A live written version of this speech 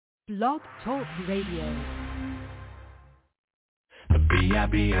Blog Talk Radio. The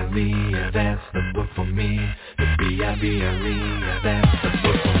B-I-B-L-E, that's the book for me. The B-I-B-L-E, that's the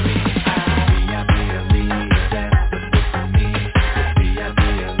book for me. B-I-B-L-E, that's the book for me. The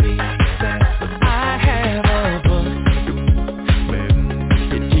B-I-B-L-E, that's the book. I have a book.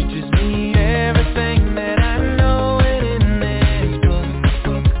 It teaches me everything that I know, and in this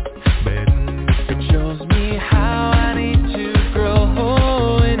book, it shows me how I need to grow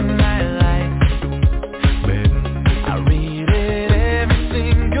in my life. I read it every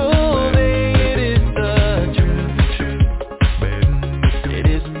single day. It is the truth. It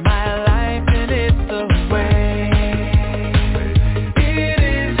is my life and it's the way. It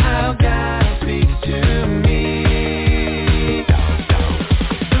is how God speaks to me.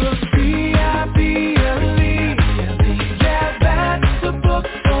 The B-I-B-L-E, yeah, that's the book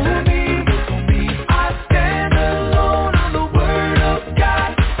for me. I stand alone on the word of God.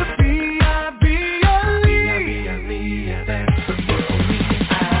 The B-I-B-L-E, yeah, that's the book for me.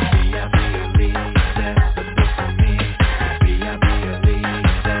 B-I-B-L-E, that's the book for me. B-I-B-L-E,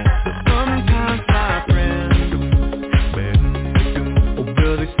 that's the sometimes my friends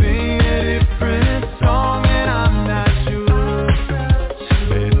will they sing a different song, and I'm not sure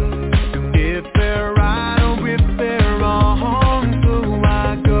if they're right or if they're wrong. So I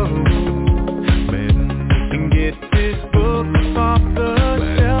go and get this book off the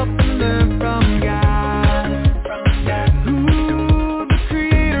shelf and learn from God, who the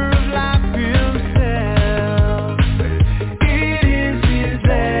creator of life himself. It is his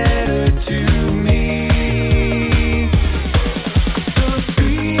letter to me. The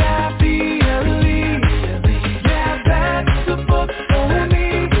B-I-B-L-E, yeah, that's the book for me.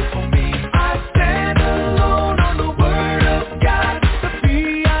 I stand alone on the word of God. The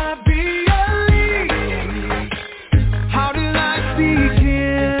B-I-B-L-E. How did I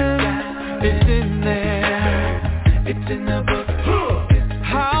begin? It's in there. It's in the book.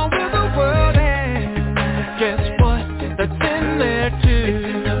 How will the world end? Guess what? That's in there too. It's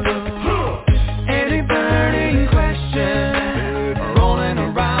in the book. Any burning question rolling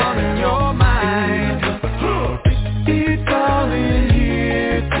around in your mind, it's all in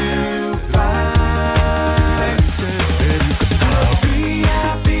here to find.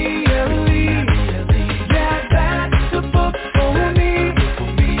 B-I-B-L-E, yeah, that's the book for me.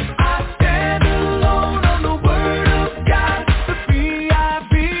 I stand alone on the word of God. The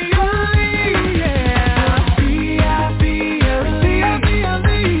B-I-B-L-E, yeah.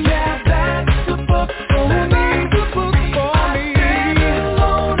 B-I-B-L-E, yeah, that's the book for me. I stand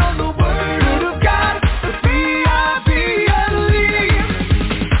alone on the word of God. The B-I-B-L-E,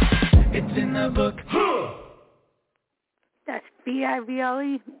 it's in the book. That's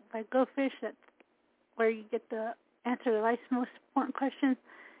B-I-B-L-E by Go Fish. That's where you get the answer to life's most important questions.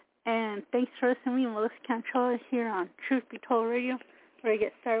 And thanks for listening. Melissa Cantrola here on Truth Be Told Radio. We're going to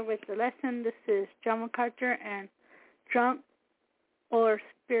get started with the lesson. This is John MacArthur and Drunk or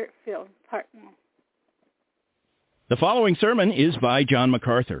Spirit-Filled, Part 1. The following sermon is by John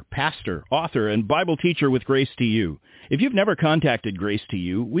MacArthur, pastor, author, and Bible teacher with Grace to You. If you've never contacted Grace to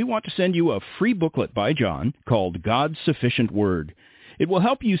You, we want to send you a free booklet by John called God's Sufficient Word. It will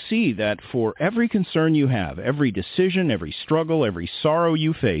help you see that for every concern you have, every decision, every struggle, every sorrow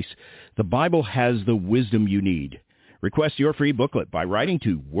you face, the Bible has the wisdom you need. Request your free booklet by writing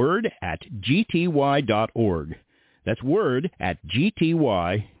to word@gty.org. That's word@gty.org.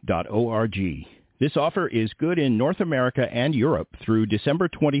 This offer is good in North America and Europe through December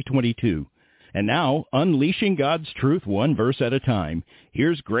 2022. And now, unleashing God's truth one verse at a time,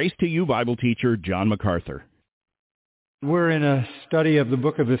 here's Grace to You Bible teacher John MacArthur. We're in a study of the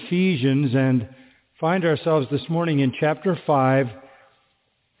book of Ephesians and find ourselves this morning in chapter 5.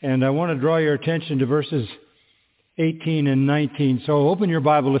 And I want to draw your attention to verses 18 and 19. So open your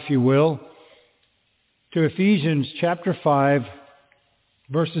Bible, if you will, to Ephesians chapter 5,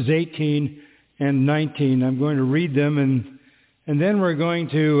 verses 18 and 19. I'm going to read them, and then we're going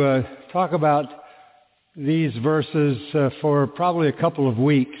to talk about these verses for probably a couple of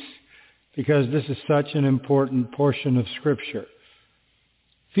weeks, because this is such an important portion of Scripture.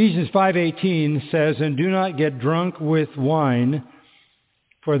 Ephesians 5:18 says, "And do not get drunk with wine,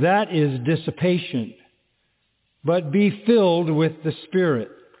 for that is dissipation, but be filled with the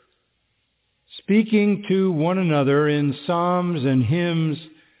Spirit, speaking to one another in psalms and hymns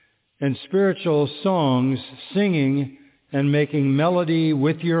and spiritual songs, singing and making melody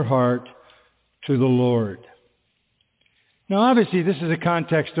with your heart to the Lord." Now, obviously, this is a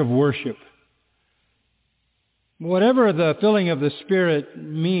context of worship. Whatever the filling of the Spirit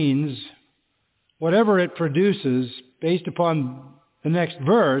means, whatever it produces, based upon the next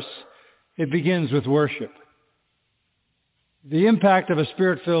verse, it begins with worship. The impact of a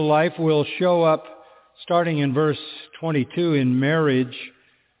Spirit-filled life will show up starting in verse 22 in marriage,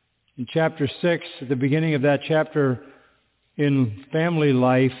 in chapter 6, at the beginning of that chapter in family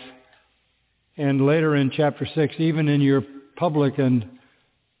life, and later in chapter 6, even in your public and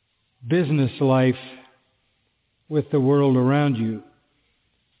business life with the world around you.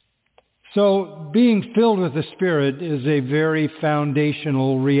 So being filled with the Spirit is a very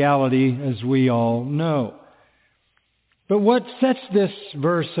foundational reality, as we all know. But what sets this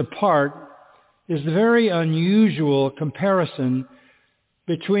verse apart is the very unusual comparison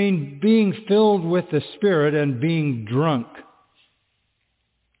between being filled with the Spirit and being drunk.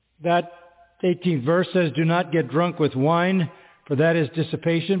 That 18th verse says, "Do not get drunk with wine, for that is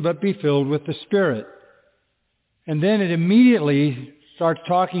dissipation, but be filled with the Spirit." And then it immediately starts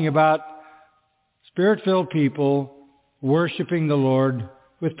talking about Spirit-filled people worshiping the Lord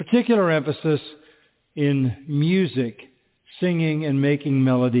with particular emphasis in music, singing and making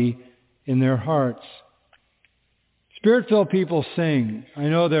melody in their hearts. Spirit-filled people sing. I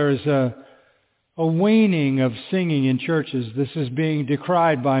know there is a waning of singing in churches. This is being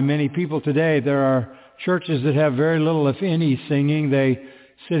decried by many people today. There are churches that have very little, if any, singing. They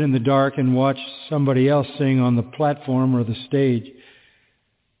sit in the dark and watch somebody else sing on the platform or the stage.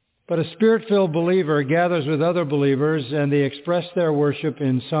 But a Spirit-filled believer gathers with other believers and they express their worship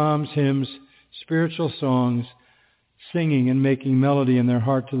in psalms, hymns, spiritual songs, singing and making melody in their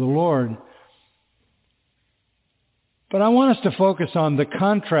heart to the Lord. But I want us to focus on the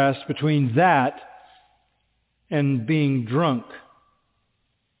contrast between that and being drunk.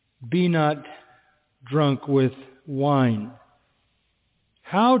 Be not drunk with wine.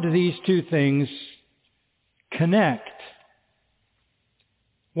 How do these two things connect?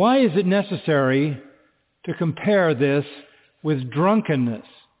 Why is it necessary to compare this with drunkenness?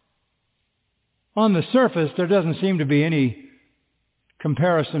 On the surface, there doesn't seem to be any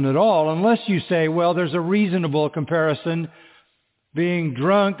comparison at all, unless you say, well, there's a reasonable comparison. Being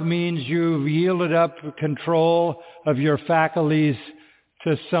drunk means you've yielded up control of your faculties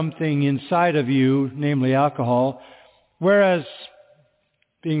to something inside of you, namely alcohol, whereas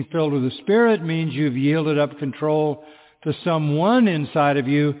being filled with the Spirit means you've yielded up control to someone inside of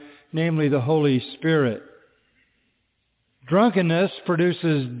you, namely the Holy Spirit. Drunkenness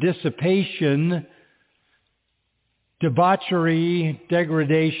produces dissipation, debauchery,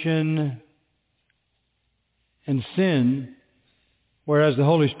 degradation, and sin, whereas the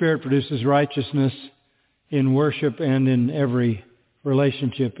Holy Spirit produces righteousness in worship and in every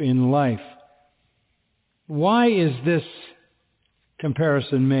relationship in life. Why is this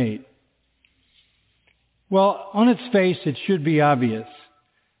comparison made? Well, on its face, it should be obvious.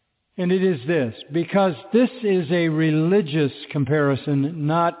 And it is this, because this is a religious comparison,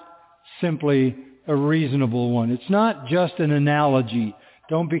 not simply a reasonable one. It's not just an analogy.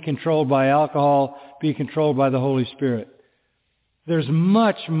 Don't be controlled by alcohol, be controlled by the Holy Spirit. There's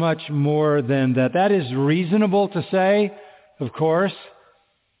much, much more than that. That is reasonable to say, of course,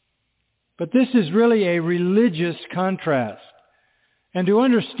 but this is really a religious contrast. And to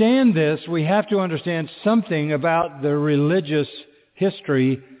understand this, we have to understand something about the religious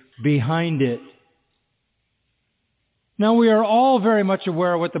history behind it. Now, we are all very much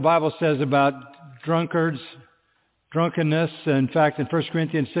aware of what the Bible says about drunkards, drunkenness. In fact, in 1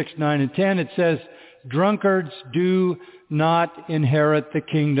 Corinthians 6, 9, and 10, it says, drunkards do not inherit the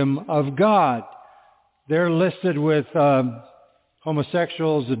kingdom of God. They're listed with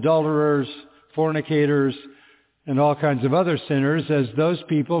homosexuals, adulterers, fornicators, and all kinds of other sinners as those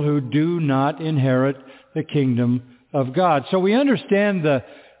people who do not inherit the kingdom of God. So we understand the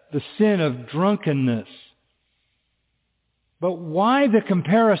sin of drunkenness. But why the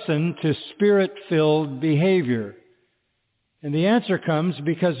comparison to Spirit-filled behavior? And the answer comes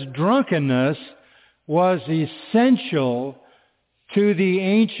because drunkenness was essential to the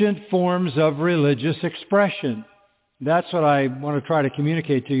ancient forms of religious expression. That's what I want to try to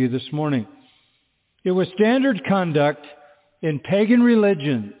communicate to you this morning. It was standard conduct in pagan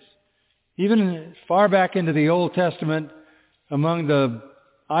religions, even far back into the Old Testament, among the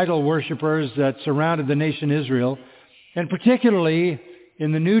idol worshippers that surrounded the nation Israel, and particularly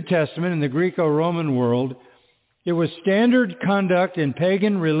in the New Testament, in the Greco-Roman world. It was standard conduct in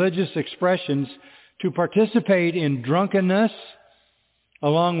pagan religious expressions to participate in drunkenness,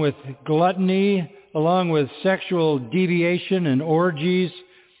 along with gluttony, along with sexual deviation and orgies,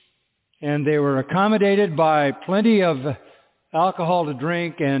 and they were accommodated by plenty of alcohol to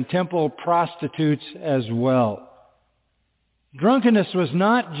drink and temple prostitutes as well. Drunkenness was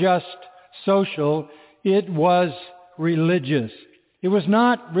not just social, it was religious. It was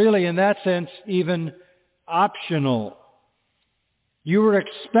not really, in that sense, even optional. You were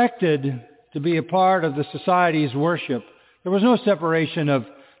expected to be a part of the society's worship. There was no separation of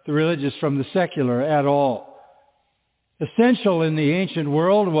the religious from the secular at all. Essential in the ancient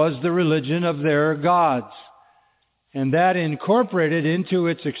world was the religion of their gods, and that incorporated into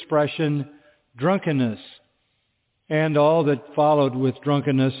its expression drunkenness and all that followed with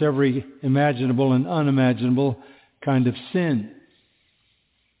drunkenness, every imaginable and unimaginable kind of sin.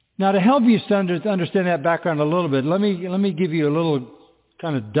 Now, to help you understand that background a little bit, let me give you a little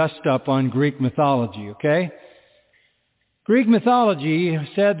kind of dust up on Greek mythology, okay? Greek mythology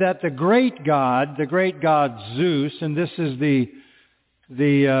said that the great god Zeus, and this is the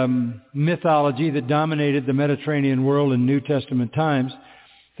mythology that dominated the Mediterranean world in New Testament times,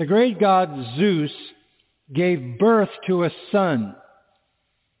 the great god Zeus gave birth to a son.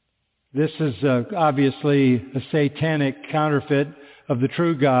 This is obviously a satanic counterfeit of the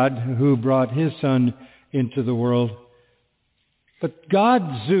true God who brought his son into the world. But God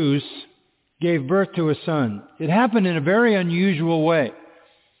Zeus gave birth to a son. It happened in a very unusual way.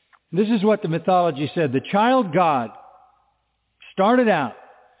 This is what the mythology said. The child God started out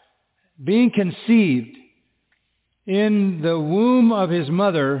being conceived in the womb of his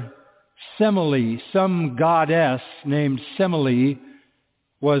mother, Semele. Some goddess named Semele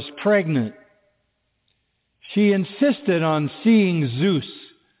was pregnant. She insisted on seeing Zeus.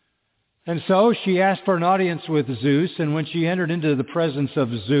 And so she asked for an audience with Zeus, and when she entered into the presence of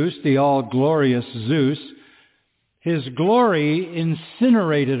Zeus, the all-glorious Zeus, his glory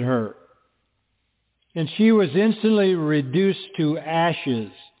incinerated her, and she was instantly reduced to ashes.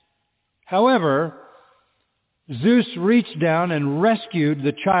 However, Zeus reached down and rescued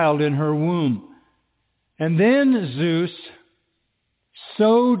the child in her womb. And then Zeus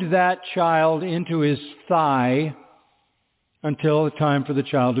sewed that child into his thigh until the time for the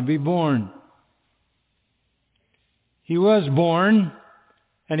child to be born. He was born,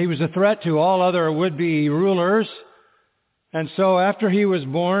 and he was a threat to all other would-be rulers. And so after he was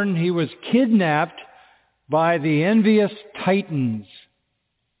born, he was kidnapped by the envious Titans,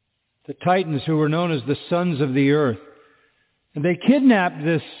 the Titans who were known as the sons of the earth. And they kidnapped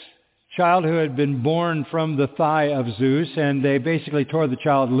this child who had been born from the thigh of Zeus, and they basically tore the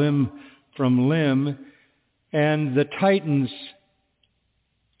child limb from limb. And the Titans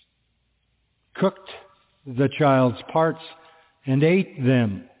cooked the child's parts and ate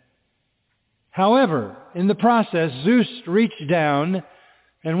them. However, in the process, Zeus reached down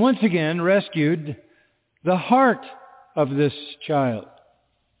and once again rescued the heart of this child.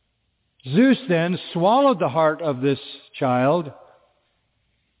 Zeus then swallowed the heart of this child,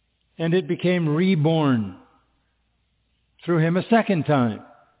 and it became reborn through him a second time,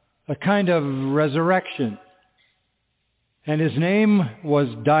 a kind of resurrection. And his name was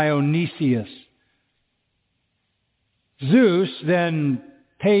Dionysius. Zeus then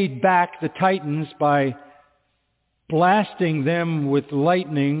paid back the Titans by blasting them with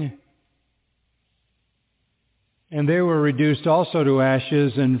lightning, and they were reduced also to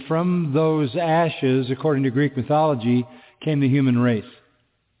ashes, and from those ashes, according to Greek mythology, came the human race.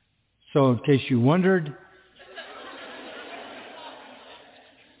 So in case you wondered,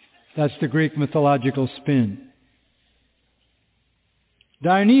 that's the Greek mythological spin.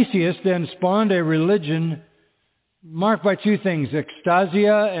 Dionysius then spawned a religion marked by two things,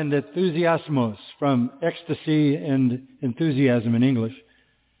 ecstasia and enthusiasmos, from ecstasy and enthusiasm in English.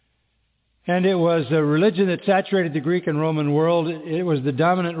 And it was a religion that saturated the Greek and Roman world. It was the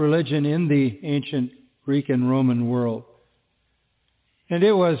dominant religion in the ancient Greek and Roman world. And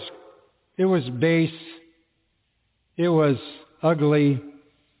it was base. It was ugly.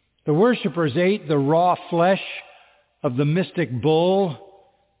 The worshippers ate the raw flesh of the mystic bull,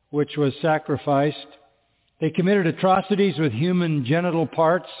 which was sacrificed. They committed atrocities with human genital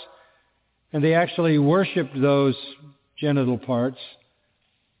parts, and they actually worshipped those genital parts.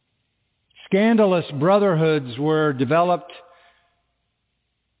 Scandalous brotherhoods were developed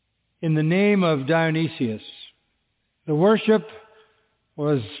in the name of Dionysius. The worship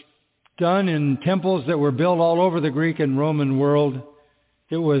was done in temples that were built all over the Greek and Roman world.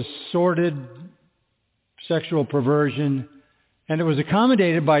 It was sordid sexual perversion, and it was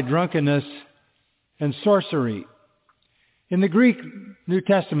accommodated by drunkenness and sorcery. In the Greek New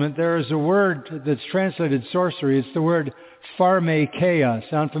Testament, there is a word that's translated sorcery. It's the word pharmakeia.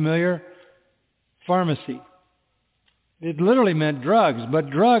 Sound familiar? Pharmacy. It literally meant drugs, but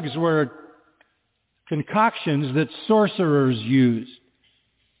drugs were concoctions that sorcerers used.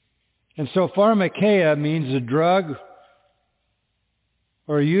 And so pharmakeia means a drug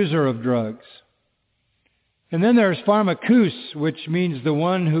or a user of drugs. And then there's pharmakous, which means the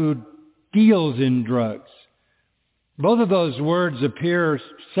one who deals in drugs. Both of those words appear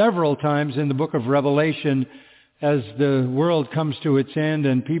several times in the book of Revelation as the world comes to its end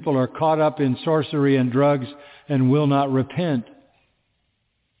and people are caught up in sorcery and drugs and will not repent.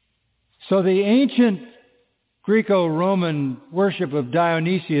 So the ancient Greco-Roman worship of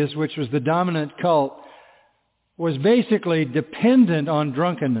Dionysius, which was the dominant cult, was basically dependent on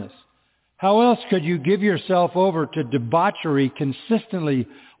drunkenness. How else could you give yourself over to debauchery consistently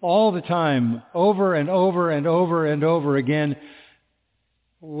all the time, over and over and over and over again,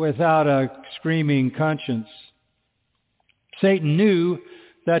 without a screaming conscience? Satan knew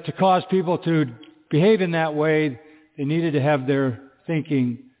that to cause people to behave in that way, they needed to have their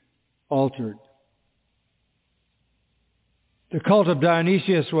thinking altered. The cult of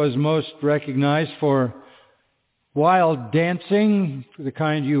Dionysius was most recognized for wild dancing, the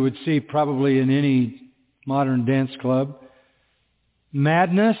kind you would see probably in any modern dance club.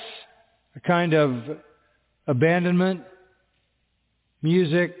 Madness, a kind of abandonment.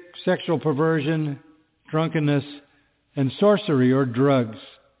 Music, sexual perversion, drunkenness, and sorcery or drugs.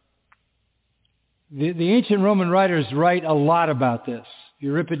 The ancient Roman writers write a lot about this.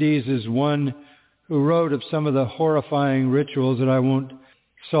 Euripides is one who wrote of some of the horrifying rituals that I won't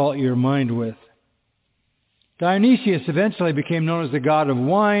salt your mind with. Dionysius eventually became known as the god of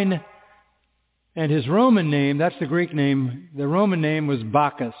wine, and his Roman name, that's the Greek name, the Roman name was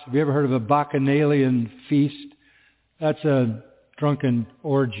Bacchus. Have you ever heard of a bacchanalian feast? That's a drunken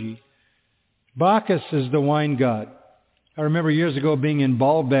orgy. Bacchus is the wine god. I remember years ago being in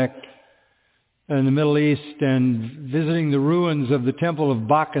Baalbek in the Middle East and visiting the ruins of the temple of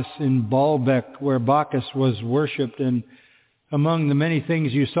Bacchus in Baalbek, where Bacchus was worshipped. And among the many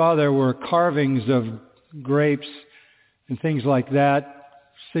things you saw there were carvings of grapes and things like that,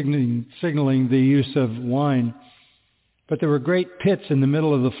 signaling the use of wine. But there were great pits in the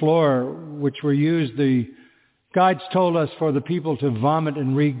middle of the floor, which were used, the guides told us, for the people to vomit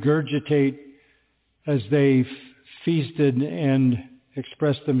and regurgitate as they feasted and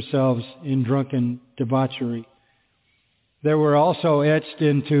expressed themselves in drunken debauchery. There were also etched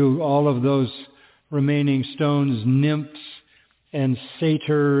into all of those remaining stones nymphs and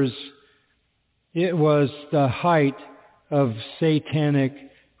satyrs. It was the height of satanic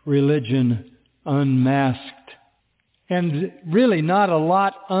religion unmasked, and really not a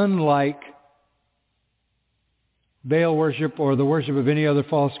lot unlike Baal worship or the worship of any other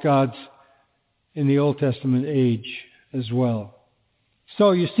false gods in the Old Testament age as well.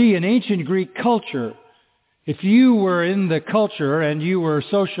 So you see, in ancient Greek culture, if you were in the culture and you were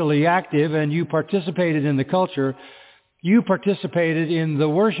socially active and you participated in the culture, you participated in the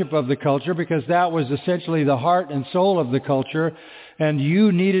worship of the culture because that was essentially the heart and soul of the culture, and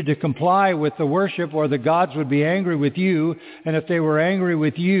you needed to comply with the worship or the gods would be angry with you, and if they were angry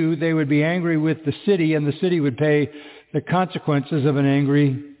with you, they would be angry with the city, and the city would pay the consequences of an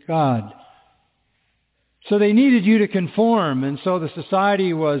angry god. So they needed you to conform, and so the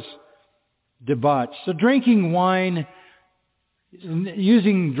society was debauched. So drinking wine,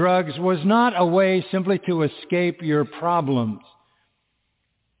 using drugs was not a way simply to escape your problems.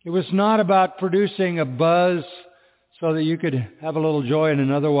 It was not about producing a buzz so that you could have a little joy in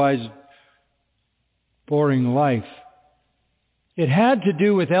an otherwise boring life. It had to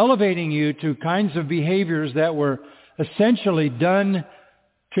do with elevating you to kinds of behaviors that were essentially done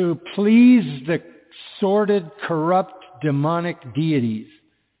to please the sordid, corrupt, demonic deities.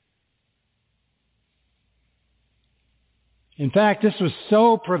 In fact, this was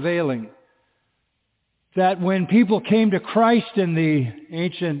so prevailing that when people came to Christ in the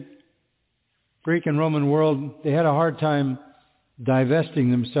ancient Greek and Roman world, they had a hard time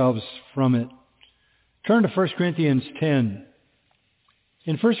divesting themselves from it. Turn to 1 Corinthians 10.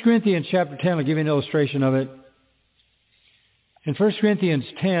 In 1 Corinthians chapter 10, I'll give you an illustration of it. In 1 Corinthians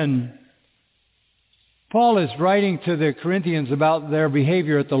 10, Paul is writing to the Corinthians about their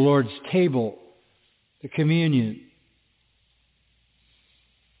behavior at the Lord's table, the communion.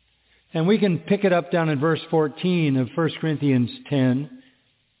 And we can pick it up down in verse 14 of 1 Corinthians 10.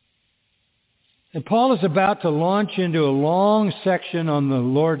 And Paul is about to launch into a long section on the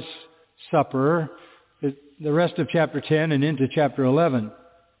Lord's Supper, the rest of chapter 10 and into chapter 11.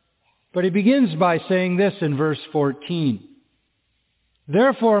 But he begins by saying this in verse 14.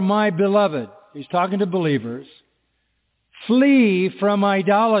 Therefore, my beloved, he's talking to believers, flee from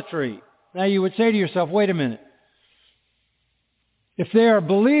idolatry. Now you would say to yourself, wait a minute. If they are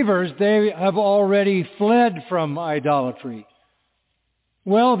believers, they have already fled from idolatry.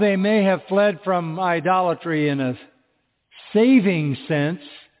 Well, they may have fled from idolatry in a saving sense,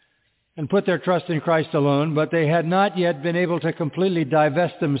 and put their trust in Christ alone, but they had not yet been able to completely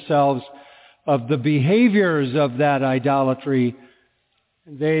divest themselves of the behaviors of that idolatry.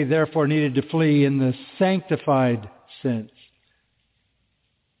 They therefore needed to flee in the sanctified sense.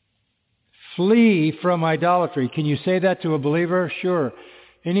 Flee from idolatry. Can you say that to a believer? Sure.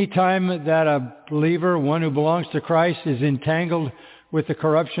 Anytime that a believer, one who belongs to Christ, is entangled with the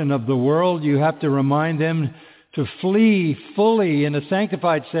corruption of the world, you have to remind them to flee fully in a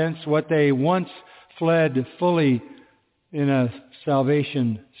sanctified sense what they once fled fully in a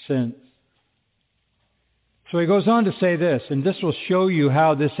salvation sense. So he goes on to say this, and this will show you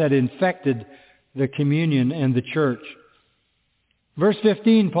how this had infected the communion and the church. Verse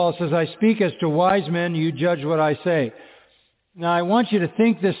 15, Paul says, I speak as to wise men, you judge what I say. Now I want you to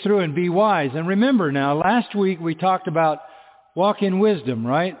think this through and be wise. And remember now, last week we talked about walk in wisdom,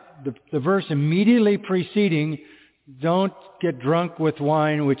 right? The verse immediately preceding, don't get drunk with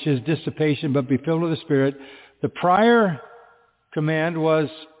wine, which is dissipation, but be filled with the Spirit. The prior command was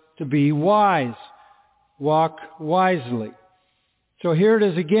to be wise. Walk wisely. So here it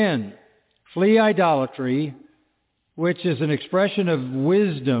is again. Flee idolatry, which is an expression of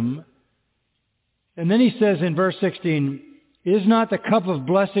wisdom. And then he says in verse 16, is not the cup of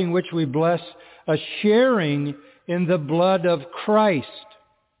blessing which we bless a sharing in the blood of Christ?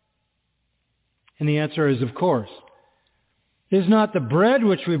 And the answer is, of course. Is not the bread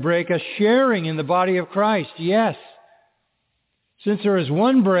which we break a sharing in the body of Christ? Yes. Since there is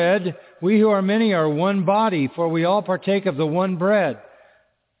one bread, we who are many are one body, for we all partake of the one bread.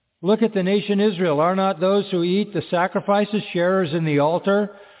 Look at the nation Israel. Are not those who eat the sacrifices sharers in the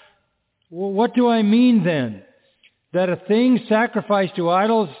altar? Well, what do I mean then? That a thing sacrificed to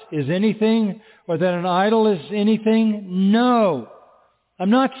idols is anything, or that an idol is anything? No. I'm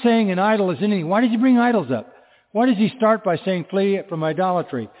not saying an idol is anything. Why does he bring idols up? Why does he start by saying flee from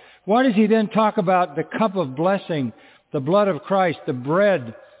idolatry? Why does he then talk about the cup of blessing, the blood of Christ, the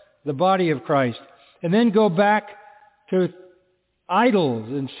bread, the body of Christ, and then go back to idols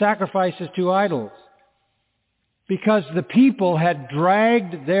and sacrifices to idols? Because the people had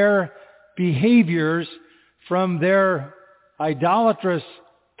dragged their behaviors from their idolatrous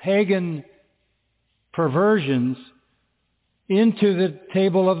pagan perversions into the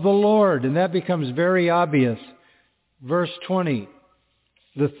table of the Lord. And that becomes very obvious. Verse 20.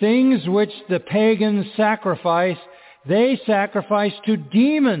 The things which the pagans sacrifice, they sacrifice to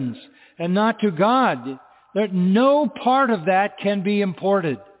demons and not to God. No part of that can be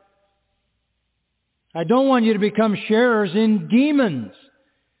imported. I don't want you to become sharers in demons.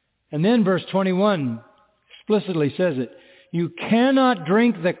 And then verse 21 explicitly says it. You cannot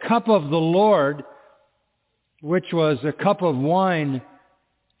drink the cup of the Lord, which was a cup of wine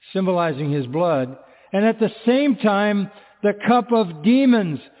symbolizing his blood, and at the same time the cup of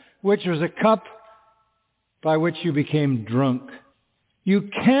demons, which was a cup by which you became drunk. You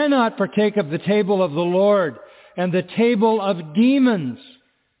cannot partake of the table of the Lord and the table of demons.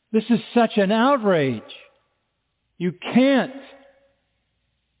 This is such an outrage. You can't.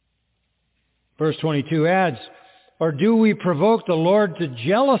 Verse 22 adds, or do we provoke the Lord to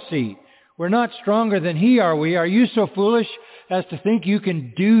jealousy? We're not stronger than he, are we? Are you so foolish as to think you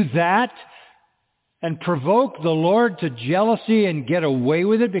can do that and provoke the Lord to jealousy and get away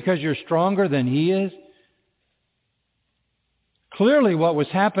with it because you're stronger than he is? Clearly what was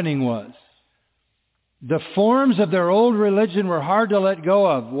happening was the forms of their old religion were hard to let go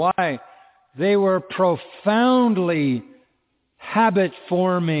of. Why? They were profoundly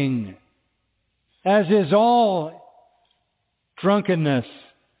habit-forming, as is all drunkenness,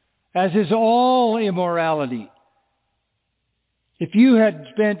 as is all immorality. If you had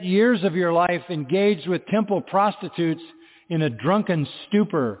spent years of your life engaged with temple prostitutes in a drunken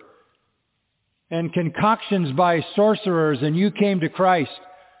stupor and concoctions by sorcerers and you came to Christ,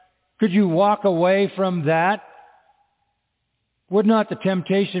 could you walk away from that? Would not the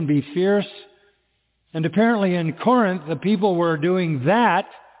temptation be fierce? And apparently in Corinth, the people were doing that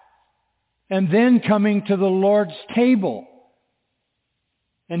and then coming to the Lord's table.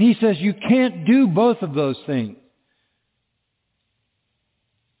 And he says you can't do both of those things.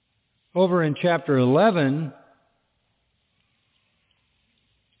 Over in chapter 11,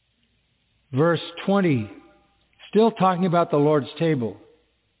 verse 20, still talking about the Lord's table.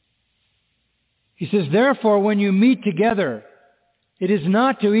 He says, therefore, when you meet together, it is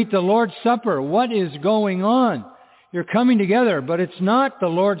not to eat the Lord's Supper. What is going on? You're coming together, but it's not the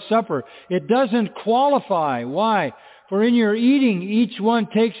Lord's Supper. It doesn't qualify. Why? For in your eating, each one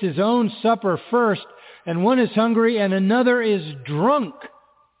takes his own supper first, and one is hungry and another is drunk.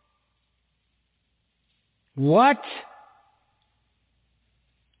 What?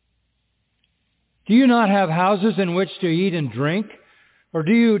 Do you not have houses in which to eat and drink? Or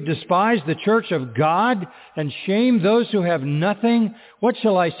do you despise the church of God and shame those who have nothing? What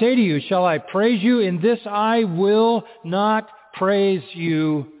shall I say to you? Shall I praise you? In this I will not praise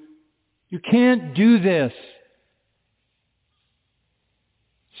you. You can't do this.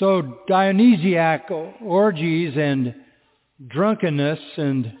 So Dionysiac orgies and drunkenness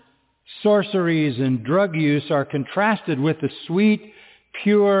and sorceries and drug use are contrasted with the sweet,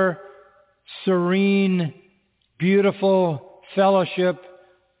 pure, serene, beautiful fellowship,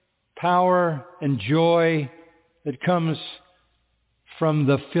 power, and joy that comes from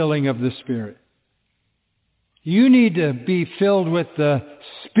the filling of the Spirit. You need to be filled with the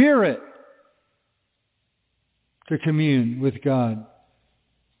Spirit to commune with God,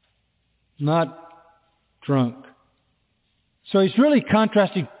 not drunk. So he's really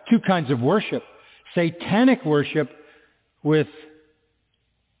contrasting two kinds of worship: satanic worship with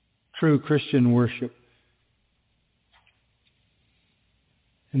true Christian worship.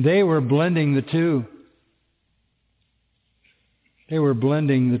 And they were blending the two. They were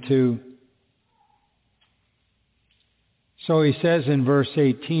blending the two. So he says in verse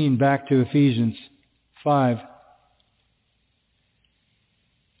 18, back to Ephesians 5,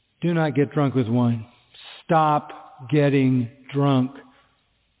 do not get drunk with wine. Stop getting drunk.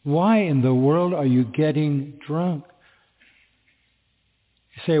 Why in the world are you getting drunk?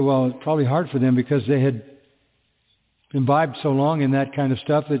 You say, well, it's probably hard for them because they had imbibed so long in that kind of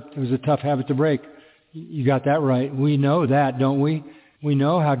stuff that it was a tough habit to break. You got that right. We know that, don't we? We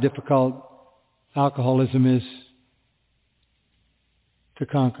know how difficult alcoholism is to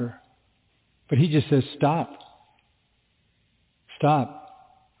conquer. But he just says, stop. Stop.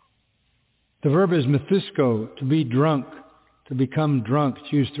 The verb is methusko, to be drunk, to become drunk.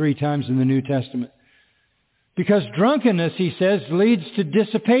 It's used 3 times in the New Testament. Because drunkenness, he says, leads to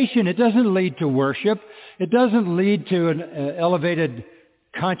dissipation. It doesn't lead to worship. It doesn't lead to an elevated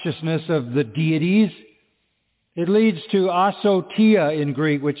consciousness of the deities. It leads to asotia in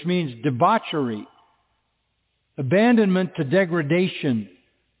Greek, which means debauchery, abandonment to degradation.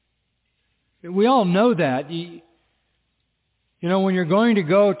 We all know that. You know, when you're going to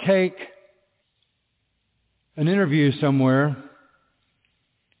go take an interview somewhere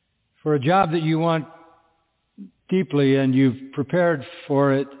for a job that you want deeply and you've prepared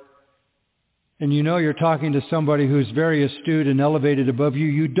for it, and you know you're talking to somebody who's very astute and elevated above you,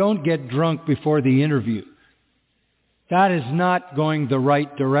 you don't get drunk before the interview. That is not going the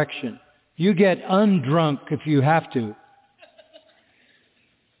right direction. You get undrunk if you have to,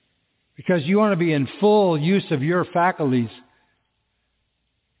 because you want to be in full use of your faculties.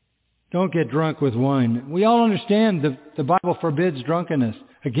 Don't get drunk with wine. We all understand the Bible forbids drunkenness.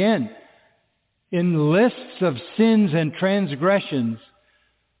 Again, in lists of sins and transgressions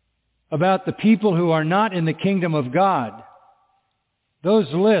about the people who are not in the kingdom of God, those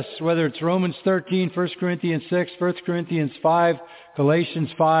lists, whether it's Romans 13, 1 Corinthians 6, 1 Corinthians 5, Galatians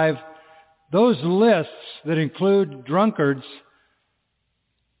 5, those lists that include drunkards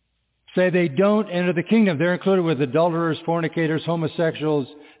say they don't enter the kingdom. They're included with adulterers, fornicators, homosexuals,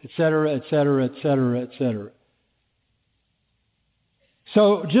 etc., etc., etc., etc.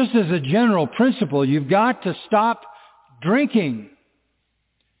 So just as a general principle, you've got to stop drinking.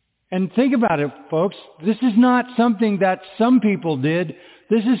 And think about it, folks. This is not something that some people did.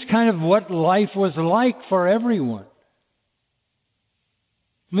 This is kind of what life was like for everyone.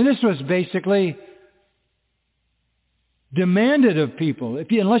 I mean, this was basically demanded of people.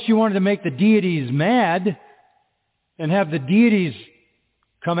 Unless you wanted to make the deities mad and have the deities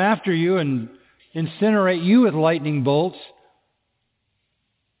come after you and incinerate you with lightning bolts,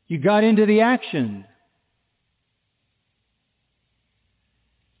 you got into the action.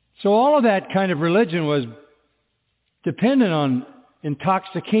 So all of that kind of religion was dependent on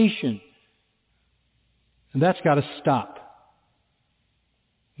intoxication. And that's got to stop.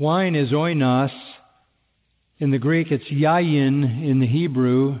 Wine is oinos. In the Greek, it's yayin in the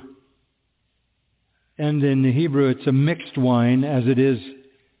Hebrew. And in the Hebrew, it's a mixed wine, as it is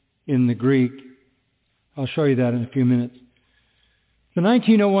in the Greek. I'll show you that in a few minutes. The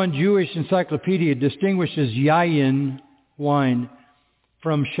 1901 Jewish Encyclopedia distinguishes yayin, wine,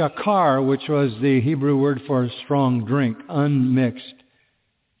 from shakar, which was the Hebrew word for strong drink, unmixed.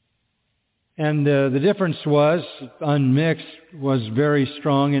 And the difference was, unmixed was very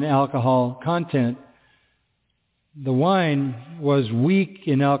strong in alcohol content. The wine was weak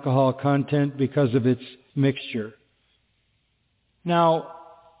in alcohol content because of its mixture. Now,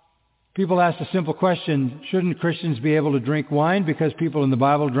 people ask a simple question: shouldn't Christians be able to drink wine because people in the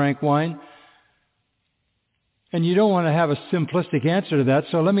Bible drank wine? And you don't want to have a simplistic answer to that,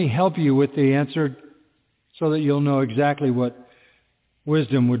 so let me help you with the answer so that you'll know exactly what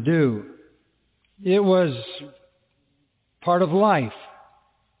wisdom would do. It was part of life.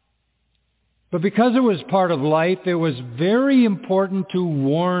 But because it was part of life, it was very important to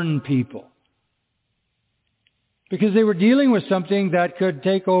warn people. Because they were dealing with something that could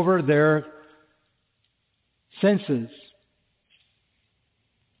take over their senses.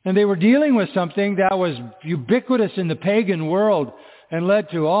 And they were dealing with something that was ubiquitous in the pagan world and led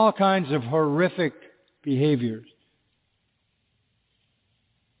to all kinds of horrific behaviors.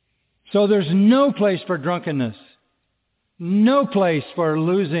 So there's no place for drunkenness, no place for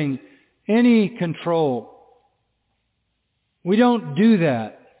losing any control. We don't do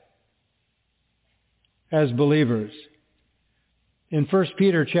that as believers. In 1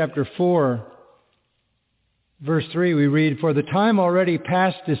 Peter chapter 4, verse 3, we read, "For the time already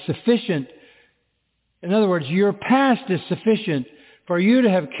past is sufficient." In other words, your past is sufficient for you to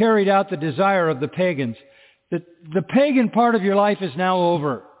have carried out the desire of the pagans. The pagan part of your life is now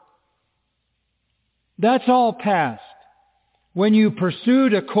over. That's all past. When you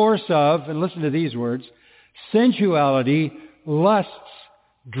pursued a course of, and listen to these words, sensuality, lusts,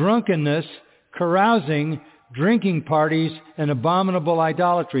 drunkenness, carousing, drinking parties, and abominable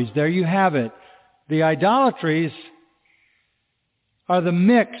idolatries. There you have it. The idolatries are the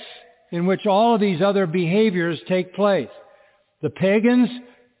mix in which all of these other behaviors take place. The pagans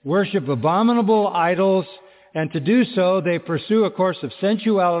worship abominable idols, and to do so, they pursue a course of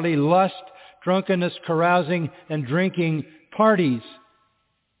sensuality, lust, drunkenness, carousing, and drinking parties.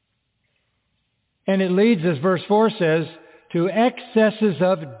 And it leads, as verse 4 says, to excesses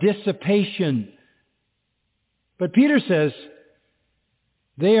of dissipation. But Peter says,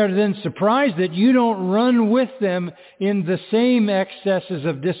 they are then surprised that you don't run with them in the same excesses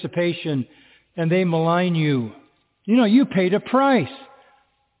of dissipation, and they malign you. You know, you paid a price.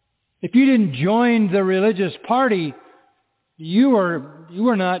 If you didn't join the religious party, you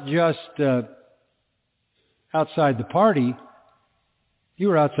were not just outside the party. You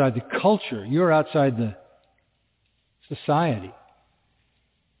were outside the culture. You were outside the society.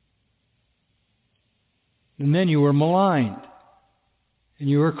 And then you were maligned. And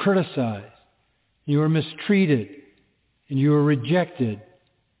you were criticized. You were mistreated. And you were rejected.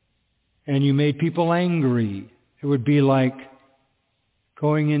 And you made people angry. It would be like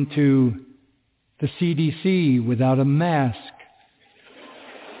going into the CDC without a mask.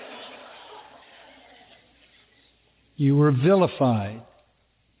 You were vilified.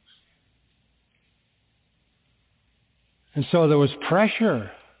 And so there was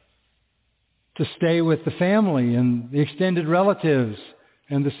pressure to stay with the family and the extended relatives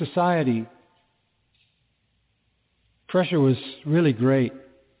and the society. Pressure was really great.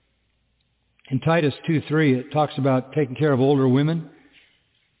 In Titus 2:3, it talks about taking care of older women.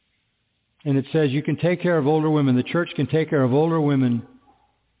 And it says you can take care of older women. The church can take care of older women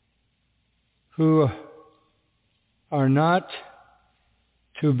who are not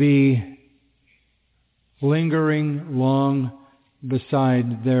to be lingering long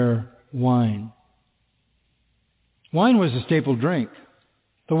beside their wine. Wine was a staple drink.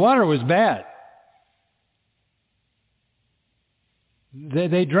 The water was bad.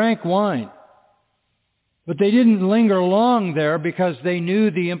 They drank wine. But they didn't linger long there because they knew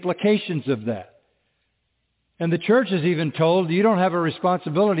the implications of that. And the church is even told you don't have a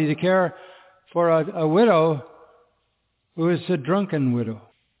responsibility to care for a widow who is a drunken widow.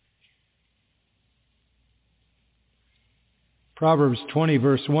 Proverbs 20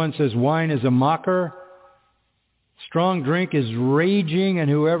 verse 1 says, "Wine is a mocker, strong drink is raging, and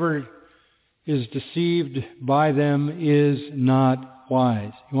whoever is deceived by them is not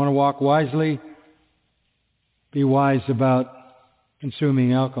wise." You want to walk wisely? Be wise about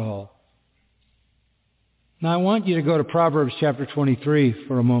consuming alcohol. Now I want you to go to Proverbs chapter 23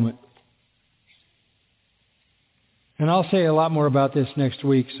 for a moment. And I'll say a lot more about this next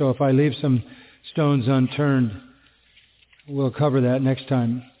week, so if I leave some stones unturned, we'll cover that next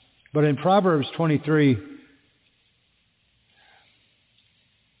time. But in Proverbs 23,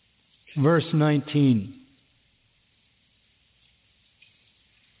 verse 19,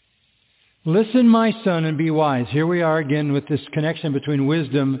 "Listen, my son, and be wise." Here we are again with this connection between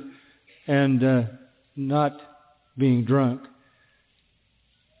wisdom and not being drunk.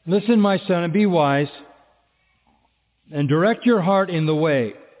 "Listen, my son, and be wise, and direct your heart in the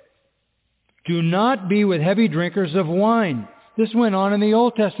way. Do not be with heavy drinkers of wine." This went on in the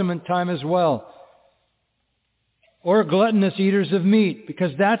Old Testament time as well. "Or gluttonous eaters of meat,"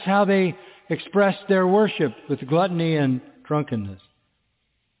 because that's how they expressed their worship, with gluttony and drunkenness.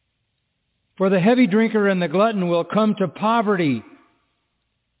 For the heavy drinker and the glutton will come to poverty,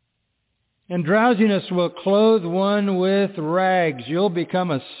 and drowsiness will clothe one with rags. You'll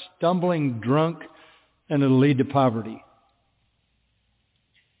become a stumbling drunk, and it'll lead to poverty.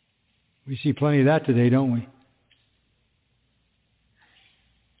 We see plenty of that today, don't we?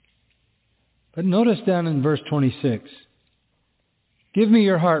 But notice down in verse 26. Give me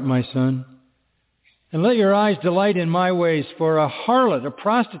your heart, my son, and let your eyes delight in my ways. For a harlot, a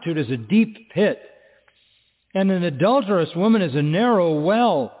prostitute, is a deep pit, and an adulterous woman is a narrow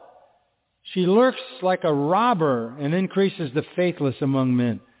well. She lurks like a robber and increases the faithless among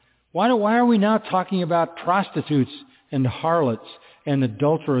men. Why are we now talking about prostitutes and harlots and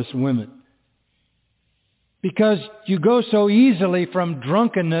adulterous women? Because you go so easily from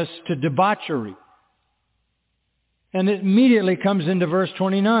drunkenness to debauchery. And it immediately comes into verse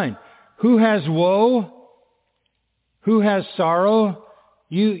 29. Who has woe? Who has sorrow?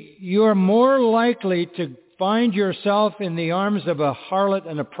 You are more likely to find yourself in the arms of a harlot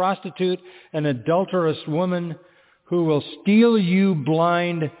and a prostitute, an adulterous woman who will steal you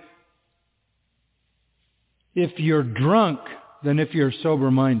blind if you're drunk than if you're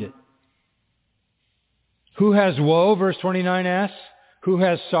sober-minded. Who has woe, verse 29 asks? Who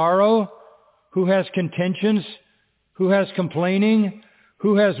has sorrow? Who has contentions? Who has complaining?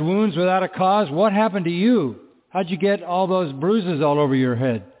 Who has wounds without a cause? What happened to you? How'd you get all those bruises all over your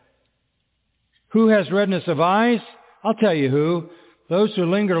head? Who has redness of eyes? I'll tell you who. Those who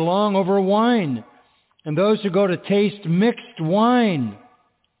linger long over wine, and those who go to taste mixed wine.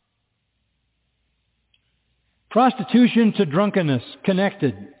 Prostitution to drunkenness,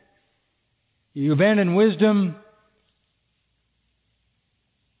 connected. You abandon wisdom,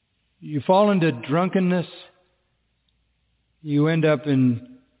 you fall into drunkenness, you end up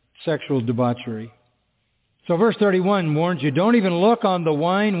in sexual debauchery. So verse 31 warns you, don't even look on the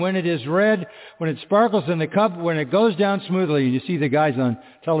wine when it is red, when it sparkles in the cup, when it goes down smoothly. You see the guys on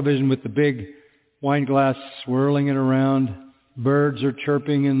television with the big wine glass swirling it around. Birds are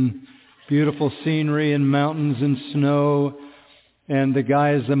chirping and beautiful scenery and mountains and snow. And the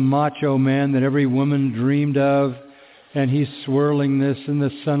guy is the macho man that every woman dreamed of. And he's swirling this and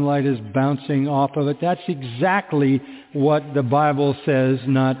the sunlight is bouncing off of it. That's exactly what the Bible says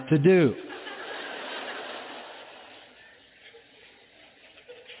not to do.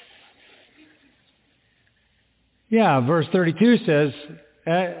 Yeah, verse 32 says,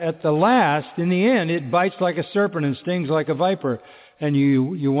 at the last, in the end, it bites like a serpent and stings like a viper. And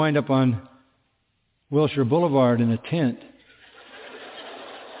you wind up on Wilshire Boulevard in a tent.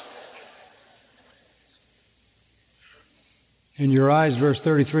 And your eyes, verse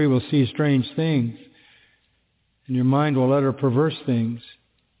 33, will see strange things. And your mind will utter perverse things.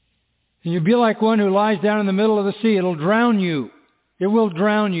 And you'll be like one who lies down in the middle of the sea. It'll drown you. It will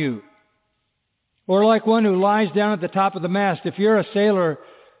drown you. Or like one who lies down at the top of the mast. If you're a sailor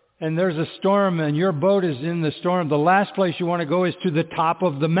and there's a storm and your boat is in the storm, the last place you want to go is to the top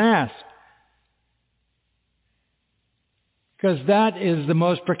of the mast. Because that is the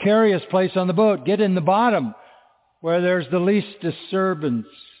most precarious place on the boat. Get in the bottom, where there's the least disturbance.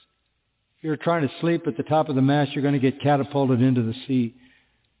 If you're trying to sleep at the top of the mast, you're going to get catapulted into the sea.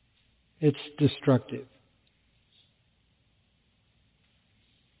 It's destructive.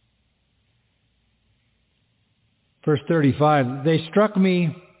 Verse 35, they struck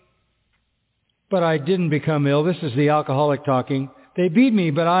me, but I didn't become ill. This is the alcoholic talking. They beat me,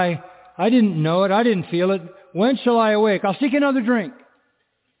 but I didn't know it. I didn't feel it. When shall I awake? I'll seek another drink.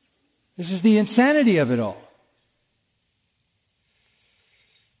 This is the insanity of it all.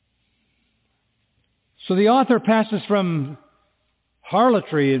 So the author passes from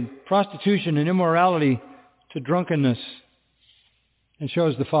harlotry and prostitution and immorality to drunkenness and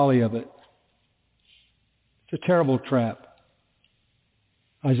shows the folly of it. It's a terrible trap.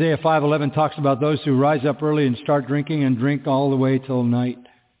 Isaiah 5:11 talks about those who rise up early and start drinking and drink all the way till night.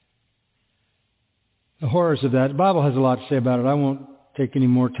 The horrors of that. The Bible has a lot to say about it. I won't take any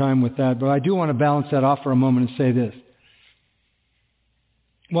more time with that, but I do want to balance that off for a moment and say this.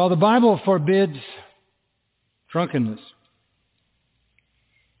 While the Bible forbids drunkenness,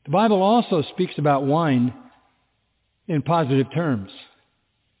 the Bible also speaks about wine in positive terms.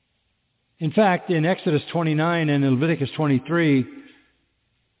 In fact, in Exodus 29 and in Leviticus 23,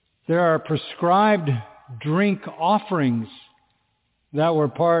 there are prescribed drink offerings that were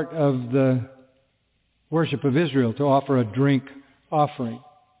part of the worship of Israel, to offer a drink offering.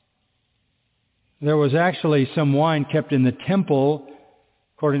 There was actually some wine kept in the temple,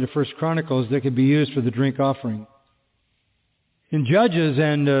 according to 1 Chronicles, that could be used for the drink offering. In Judges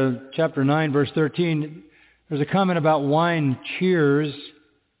and chapter 9, verse 13, there's a comment about wine cheers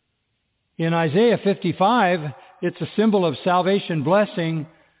In Isaiah 55, it's a symbol of salvation blessing.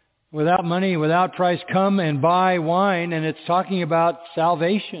 Without money, without price, come and buy wine, and it's talking about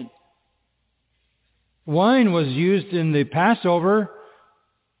salvation. Wine was used in the Passover.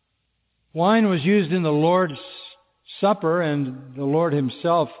 Wine was used in the Lord's Supper, and the Lord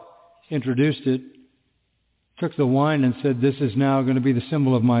himself introduced it. Took the wine and said, "This is now going to be the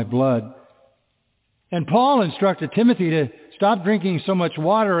symbol of my blood." And Paul instructed Timothy to stop drinking so much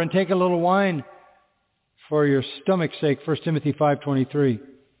water and take a little wine for your stomach's sake, 1 Timothy 5:23.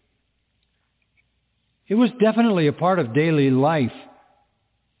 It was definitely a part of daily life.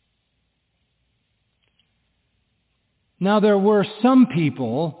 Now, there were some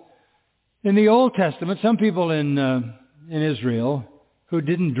people in the Old Testament, some people in Israel, who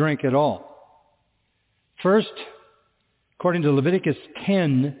didn't drink at all. First, according to Leviticus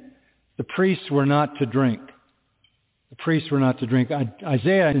 10, the priests were not to drink. The priests were not to drink.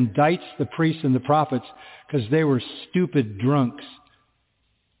 Isaiah indicts the priests and the prophets because they were stupid drunks.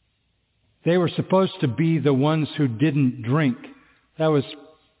 They were supposed to be the ones who didn't drink. That was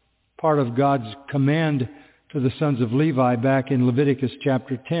part of God's command to the sons of Levi back in Leviticus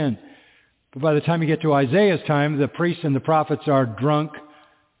chapter 10. But by the time you get to Isaiah's time, the priests and the prophets are drunk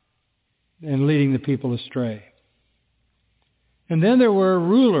and leading the people astray. And then there were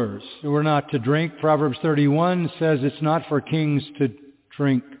rulers who were not to drink. Proverbs 31 says it's not for kings to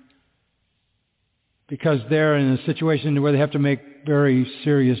drink because they're in a situation where they have to make very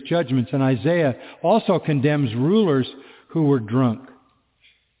serious judgments. And Isaiah also condemns rulers who were drunk.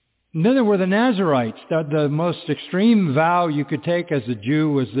 And then there were the Nazarites. The most extreme vow you could take as a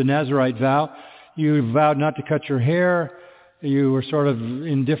Jew was the Nazarite vow. You vowed not to cut your hair. You were sort of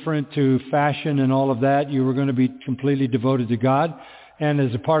indifferent to fashion and all of that. You were going to be completely devoted to God. And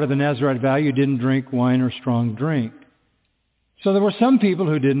as a part of the Nazarite vow, you didn't drink wine or strong drink. So there were some people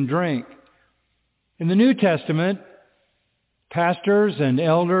who didn't drink. In the New Testament, pastors and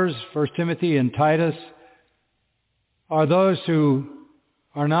elders, 1 Timothy and Titus, are those who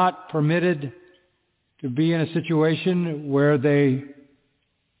are not permitted to be in a situation where they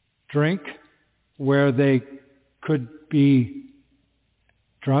drink, where they could be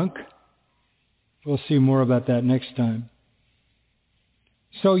drunk. We'll see more about that next time.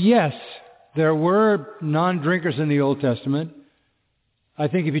 So yes, there were non-drinkers in the Old Testament. I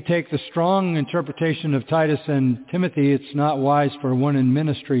think if you take the strong interpretation of Titus and Timothy, it's not wise for one in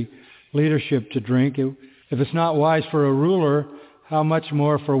ministry leadership to drink. If it's not wise for a ruler, how much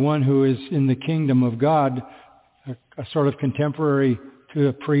more for one who is in the kingdom of God, a sort of contemporary to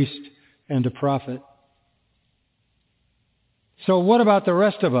a priest and a prophet. So what about the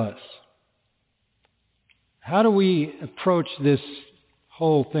rest of us? How do we approach this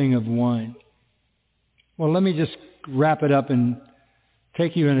whole thing of wine? Well, let me just wrap it up and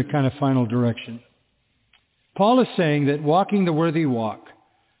take you in a kind of final direction. Paul is saying that walking the worthy walk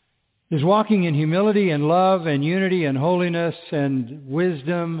is walking in humility and love and unity and holiness and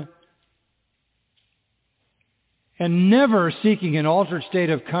wisdom and never seeking an altered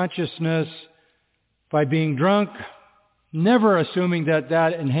state of consciousness by being drunk, never assuming that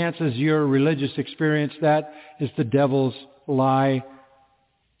that enhances your religious experience. That is the devil's lie.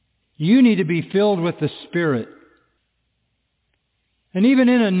 You need to be filled with the Spirit. And even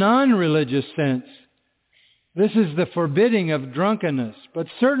in a non-religious sense, this is the forbidding of drunkenness. But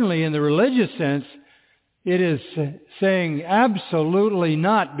certainly in the religious sense, it is saying absolutely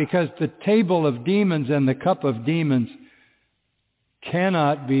not, because the table of demons and the cup of demons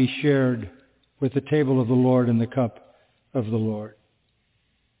cannot be shared with the table of the Lord and the cup of the Lord.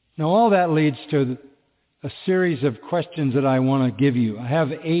 Now all that leads to a series of questions that I want to give you. I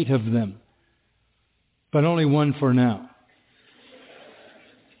have 8 of them, but only one for now.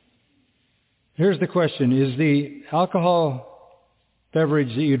 Here's the question. Is the alcohol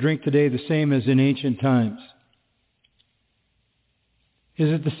beverage that you drink today the same as in ancient times?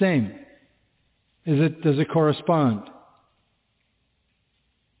 Is it the same? Does it correspond?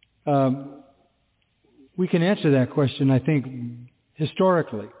 We can answer that question, I think,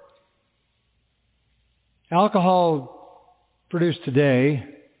 historically. Alcohol produced today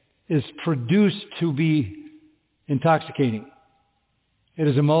is produced to be intoxicating. It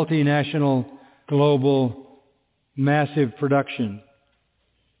is a multinational, global, massive production.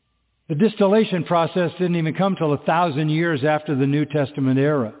 The distillation process didn't even come till 1,000 years after the New Testament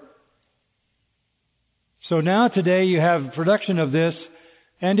era. So now today you have production of this,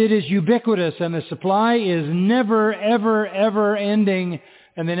 and it is ubiquitous, and the supply is never, ever, ever ending,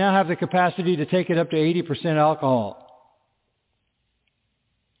 and they now have the capacity to take it up to 80% alcohol.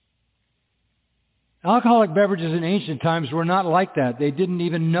 Alcoholic beverages in ancient times were not like that. They didn't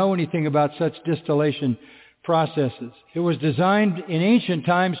even know anything about such distillation processes. It was designed in ancient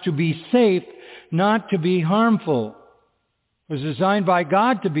times to be safe, not to be harmful. It was designed by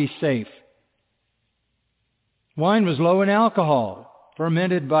God to be safe. Wine was low in alcohol,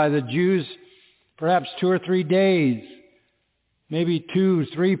 fermented by the Jews perhaps 2 or 3 days, maybe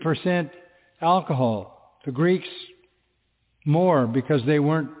 2-3% alcohol. The Greeks more, because they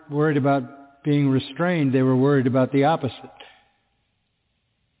weren't worried about being restrained. They were worried about the opposite.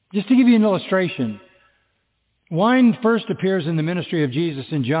 Just to give you an illustration, wine first appears in the ministry of Jesus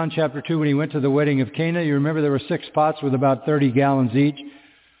in John chapter 2 when he went to the wedding of Cana. You remember there were 6 pots with about 30 gallons each.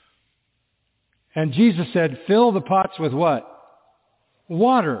 And Jesus said, fill the pots with what?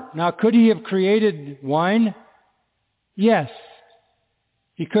 Water. Now, could he have created wine? Yes.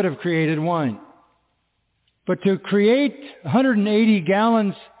 He could have created wine. But to create 180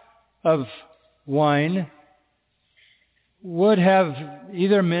 gallons of wine would have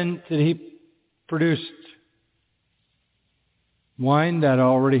either meant that he produced wine that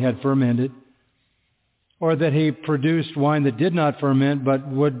already had fermented, or that he produced wine that did not ferment but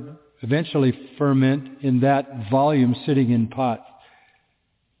would eventually ferment in that volume sitting in pots.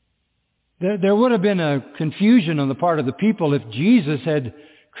 There would have been a confusion on the part of the people if Jesus had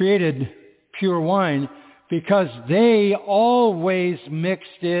created pure wine, because they always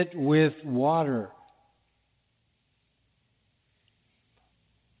mixed it with water.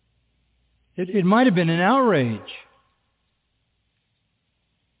 It might have been an outrage.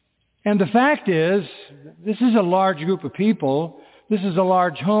 And the fact is, this is a large group of people. This is a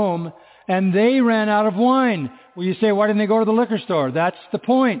large home, and they ran out of wine. Well, you say, why didn't they go to the liquor store? That's the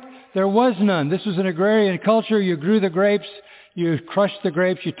point. There was none. This was an agrarian culture. You grew the grapes. You crushed the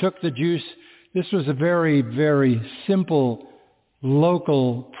grapes. You took the juice. This was a very, very simple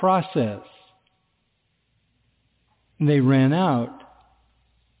local process. And they ran out.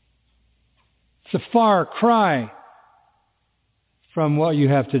 It's a far cry from what you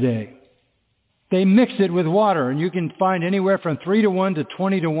have today. They mix it with water, and you can find anywhere from 3-to-1 to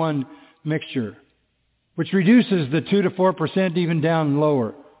 20-to-1 mixture, which reduces the 2-to-4% even down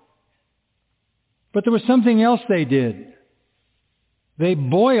lower. But there was something else they did. They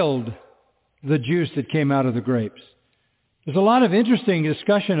boiled the juice that came out of the grapes. There's a lot of interesting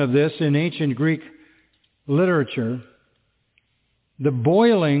discussion of this in ancient Greek literature. The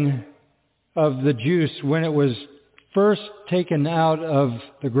boiling of the juice when it was first taken out of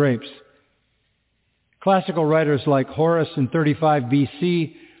the grapes. Classical writers like Horace in 35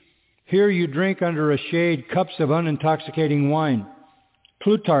 BC, here you drink under a shade cups of unintoxicating wine.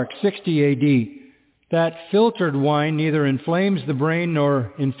 Plutarch, 60 AD, that filtered wine neither inflames the brain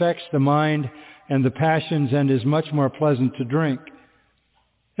nor infects the mind and the passions and is much more pleasant to drink.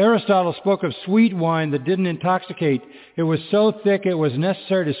 Aristotle spoke of sweet wine that didn't intoxicate. It was so thick it was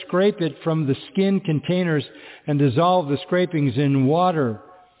necessary to scrape it from the skin containers and dissolve the scrapings in water.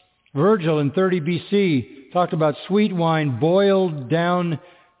 Virgil in 30 BC talked about sweet wine boiled down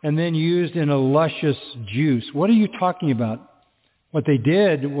and then used in a luscious juice. What are you talking about? What they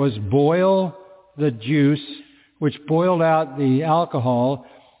did was boil the juice, which boiled out the alcohol.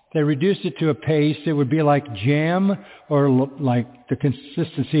 They reduced it to a paste. It would be like jam or like the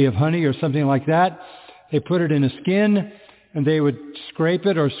consistency of honey or something like that. They put it in a skin, and they would scrape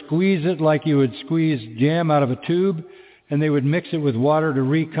it or squeeze it like you would squeeze jam out of a tube, and they would mix it with water to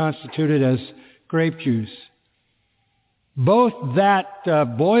reconstitute it as grape juice. Both that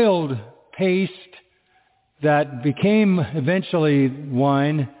boiled paste that became eventually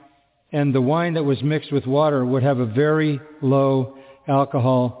wine and the wine that was mixed with water would have a very low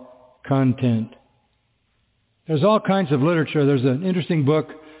alcohol content. There's all kinds of literature. There's an interesting book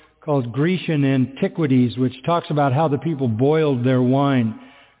called Grecian Antiquities, which talks about how the people boiled their wine,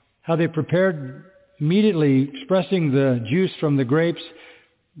 how they prepared immediately, expressing the juice from the grapes,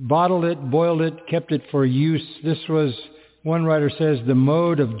 bottled it, boiled it, kept it for use. This was, one writer says, the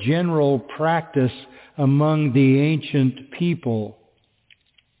mode of general practice among the ancient people.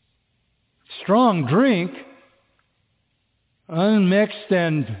 Strong drink, unmixed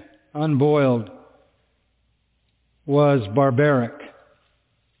and unboiled, was barbaric,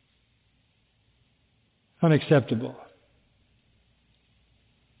 unacceptable.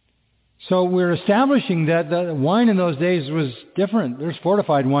 So we're establishing that the wine in those days was different. There's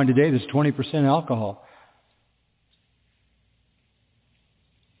fortified wine today that's 20% alcohol.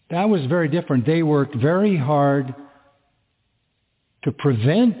 That was very different. They worked very hard to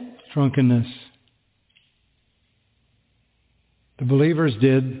prevent drunkenness. The believers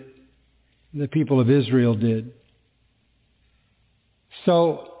did. The people of Israel did.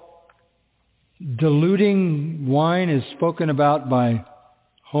 So Diluting wine is spoken about by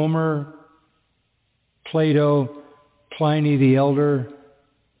Homer, Plato, Pliny the Elder.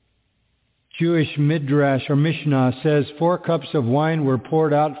 Jewish Midrash or Mishnah says 4 cups of wine were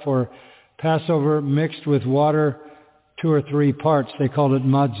poured out for Passover mixed with water, 2 or 3 parts. They called it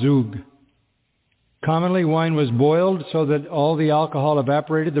matzug. Commonly, wine was boiled so that all the alcohol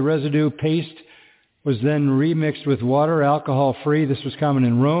evaporated. The residue paste was then remixed with water, alcohol-free. This was common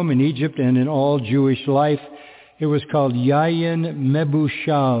in Rome, in Egypt, and in all Jewish life. It was called yayin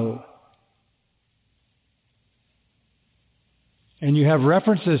mebushal. And you have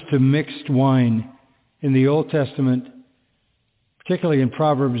references to mixed wine in the Old Testament, particularly in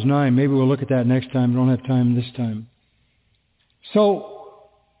Proverbs 9. Maybe we'll look at that next time. We don't have time this time. So,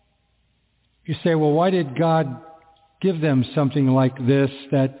 you say, well, why did God give them something like this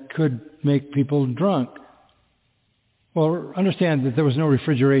that could make people drunk? Well, understand that there was no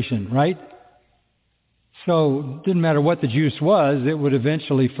refrigeration, right? So it didn't matter what the juice was, it would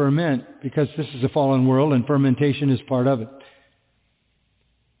eventually ferment, because this is a fallen world and fermentation is part of it.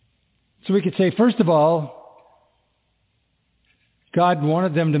 So we could say, first of all, God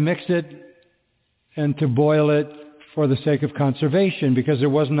wanted them to mix it and to boil it for the sake of conservation, because there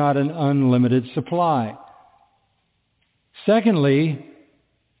was not an unlimited supply. Secondly,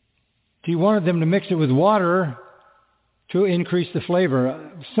 He wanted them to mix it with water to increase the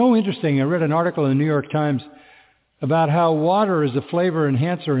flavor. So interesting. I read an article in the New York Times about how water is a flavor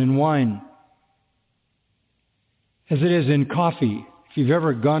enhancer in wine, as it is in coffee. If you've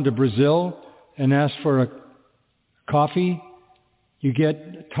ever gone to Brazil and asked for a coffee, you get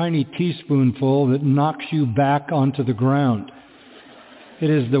a tiny teaspoonful that knocks you back onto the ground. It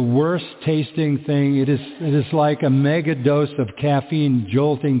is the worst tasting thing. It is like a mega dose of caffeine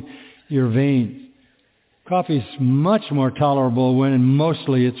jolting your veins. Coffee is much more tolerable when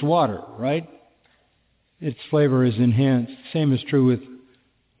mostly it's water, right? Its flavor is enhanced. Same is true with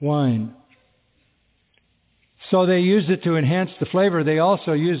wine. So they used it to enhance the flavor. They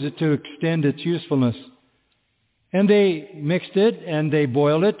also used it to extend its usefulness. And they mixed it and they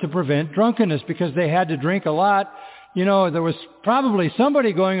boiled it to prevent drunkenness, because they had to drink a lot. You know, there was probably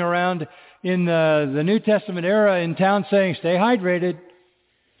somebody going around in the New Testament era in town saying, stay hydrated.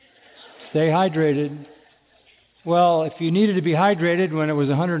 Stay hydrated. Well, if you needed to be hydrated when it was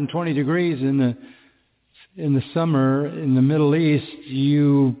 120 degrees in the summer in the Middle East,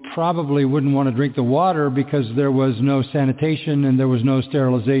 you probably wouldn't want to drink the water, because there was no sanitation and there was no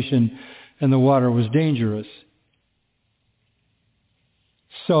sterilization and the water was dangerous.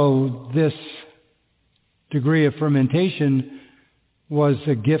 So this degree of fermentation was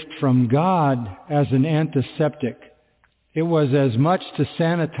a gift from God as an antiseptic. It was as much to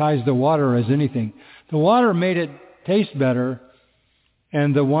sanitize the water as anything. The water made it taste better,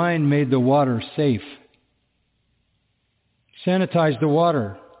 and the wine made the water safe. Sanitize the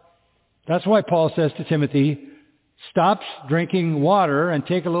water. That's why Paul says to Timothy, stop drinking water and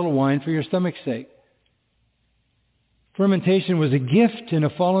take a little wine for your stomach's sake. Fermentation was a gift in a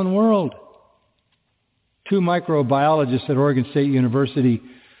fallen world. 2 microbiologists at Oregon State University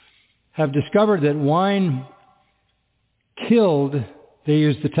have discovered that wine killed, they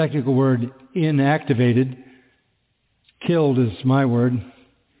use the technical word inactivated. Killed is my word.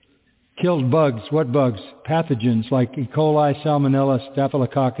 Killed bugs. What bugs? Pathogens like E. coli, Salmonella,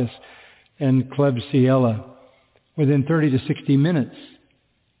 Staphylococcus, and Klebsiella within 30 to 60 minutes.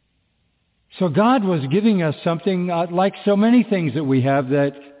 So God was giving us something like so many things that we have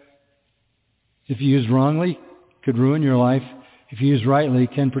that, if you use wrongly, could ruin your life. If you use rightly,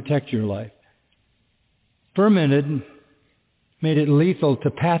 can protect your life. Fermented made it lethal to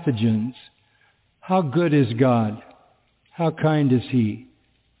pathogens. How good is God? How kind is He?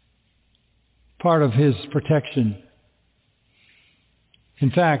 Part of His protection.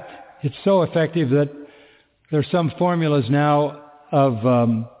 In fact, it's so effective that there's some formulas now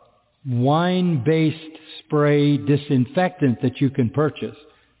of wine-based spray disinfectant that you can purchase.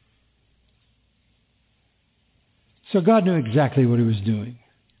 So God knew exactly what He was doing.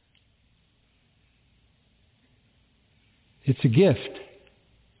 It's a gift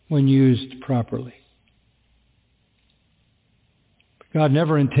when used properly. God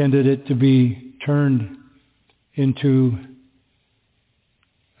never intended it to be turned into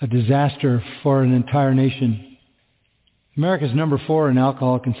a disaster for an entire nation. America's number 4 in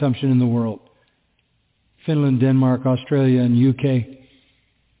alcohol consumption in the world. Finland, Denmark, Australia, and UK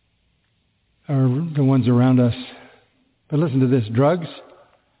are the ones around us. But listen to this. Drugs.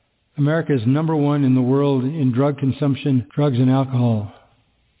 America is number 1 in the world in drug consumption, drugs and alcohol.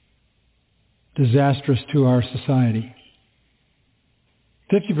 Disastrous to our society.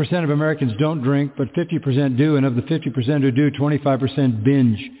 50% of Americans don't drink, but 50% do, and of the 50% who do, 25%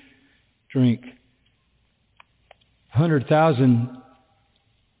 binge drink. 100,000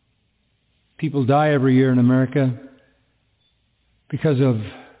 people die every year in America because of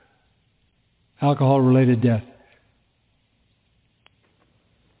alcohol-related death.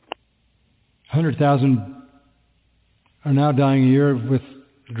 100,000 are now dying a year with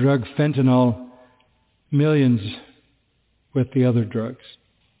the drug fentanyl, millions with the other drugs.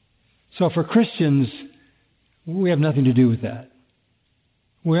 So for Christians, we have nothing to do with that.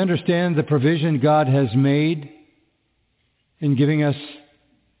 We understand the provision God has made in giving us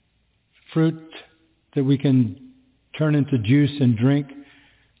fruit that we can turn into juice and drink.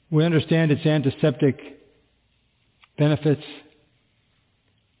 We understand its antiseptic benefits,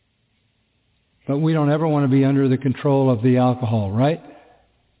 but we don't ever want to be under the control of the alcohol, right?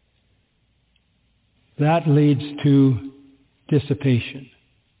 That leads to dissipation.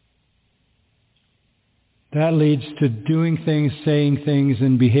 That leads to doing things, saying things,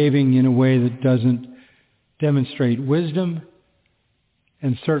 and behaving in a way that doesn't demonstrate wisdom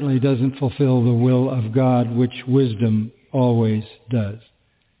and certainly doesn't fulfill the will of God, which wisdom always does.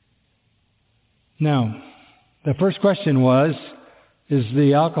 Now, the first question was, is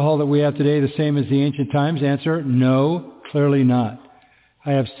the alcohol that we have today the same as the ancient times? Answer, no, clearly not.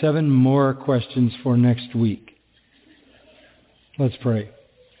 I have 7 more questions for next week. Let's pray.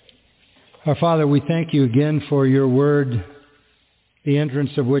 Our Father, we thank you again for your word, the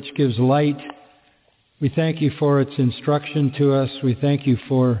entrance of which gives light. We thank you for its instruction to us. We thank you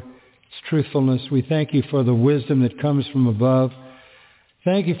for its truthfulness. We thank you for the wisdom that comes from above.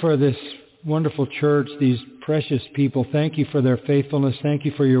 Thank you for this wonderful church, these precious people. Thank you for their faithfulness. Thank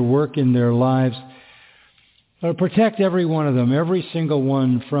you for your work in their lives. Lord, protect every one of them, every single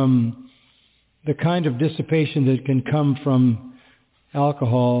one, from the kind of dissipation that can come from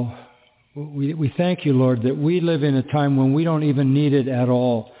alcohol. We thank you, Lord, that we live in a time when we don't even need it at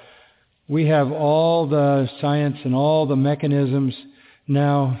all. We have all the science and all the mechanisms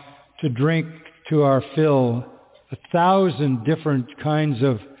now to drink to our fill 1,000 different kinds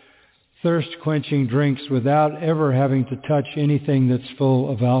of thirst-quenching drinks without ever having to touch anything that's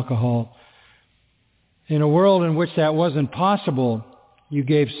full of alcohol. In a world in which that wasn't possible, you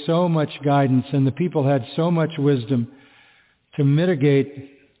gave so much guidance, and the people had so much wisdom to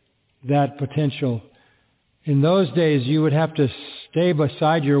mitigate that potential. In those days, you would have to stay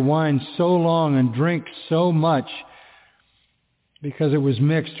beside your wine so long and drink so much because it was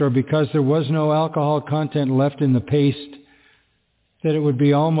mixed or because there was no alcohol content left in the paste that it would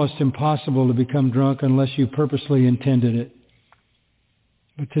be almost impossible to become drunk unless you purposely intended it.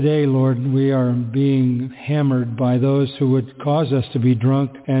 But today, Lord, we are being hammered by those who would cause us to be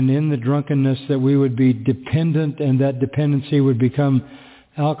drunk, and in the drunkenness that we would be dependent, and that dependency would become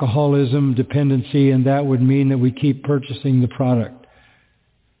alcoholism dependency, and that would mean that we keep purchasing the product.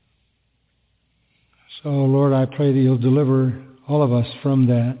 So, Lord, I pray that you'll deliver all of us from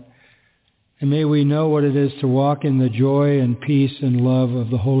that. And may we know what it is to walk in the joy and peace and love of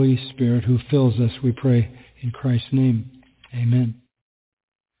the Holy Spirit who fills us, we pray in Christ's name. Amen.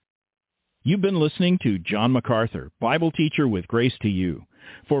 You've been listening to John MacArthur, Bible teacher with Grace to You.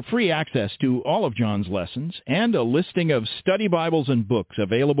 For free access to all of John's lessons and a listing of study Bibles and books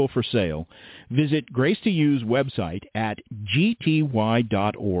available for sale, visit Grace to You's website at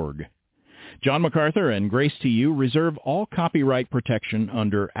gty.org. John MacArthur and Grace to You reserve all copyright protection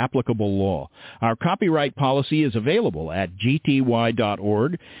under applicable law. Our copyright policy is available at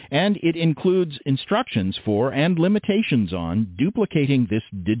gty.org, and it includes instructions for and limitations on duplicating this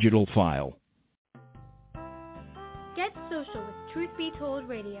digital file. Get social with Truth Be Told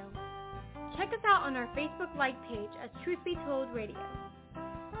Radio. Check us out on our Facebook like page as Truth Be Told Radio.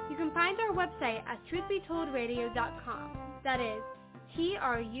 You can find our website at truthbetoldradio.com. That is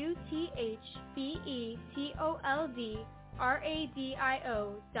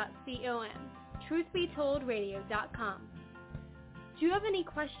truthbetoldradio.com. truthbetoldradio.com. Do you have any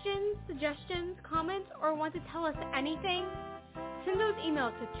questions, suggestions, comments, or want to tell us anything? Send those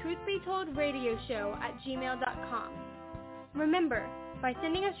emails to truthbetoldradioshow@gmail.com. Remember, by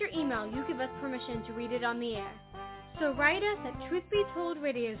sending us your email, you give us permission to read it on the air. So write us at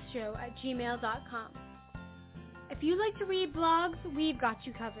truthbetoldradioshow@gmail.com. If you like to read blogs, we've got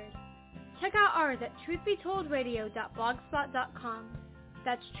you covered. Check out ours at truthbetoldradio.blogspot.com.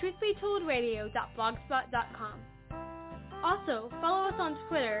 That's truthbetoldradio.blogspot.com. Also, follow us on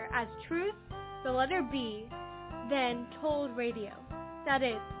Twitter as Truth, the letter B, then Told Radio. That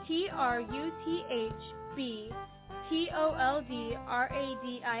is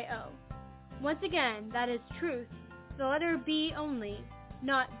TruthBToldradio. Once again, that is Truth, the letter B only,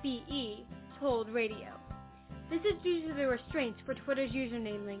 not BE, Told Radio. This is due to the restraints for Twitter's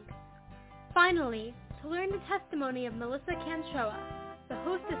username links. Finally, to learn the testimony of Melissa Canchoa, the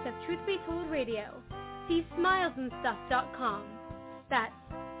hostess of Truth Be Told Radio, see smilesandstuff.com. That's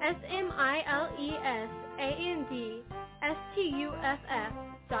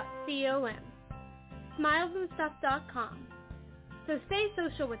smilesandstuff.com. Smilesandstuff.com. So stay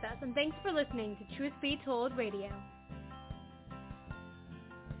social with us, and thanks for listening to Truth Be Told Radio.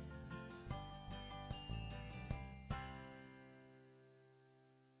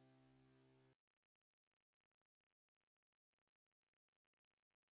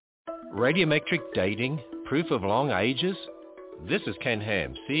 Radiometric dating, proof of long ages? This is Ken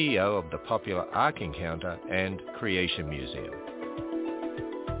Ham, CEO of the popular Ark Encounter and Creation Museum.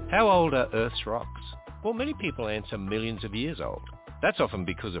 How old are Earth's rocks? Well, many people answer millions of years old. That's often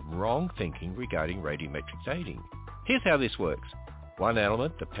because of wrong thinking regarding radiometric dating. Here's how this works. One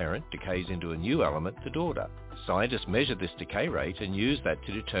element, the parent, decays into a new element, the daughter. Scientists measure this decay rate and use that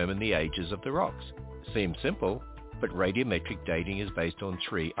to determine the ages of the rocks. Seems simple, but radiometric dating is based on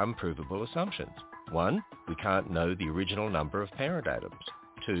 3 unprovable assumptions. 1, we can't know the original number of parent atoms.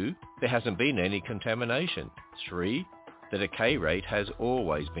 2, there hasn't been any contamination. 3, the decay rate has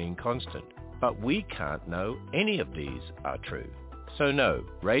always been constant. But we can't know any of these are true. So no,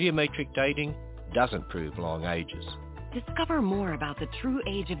 radiometric dating doesn't prove long ages. Discover more about the true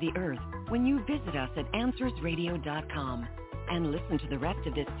age of the Earth when you visit us at AnswersRadio.com and listen to the rest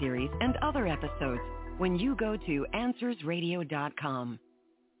of this series and other episodes when you go to AnswersRadio.com.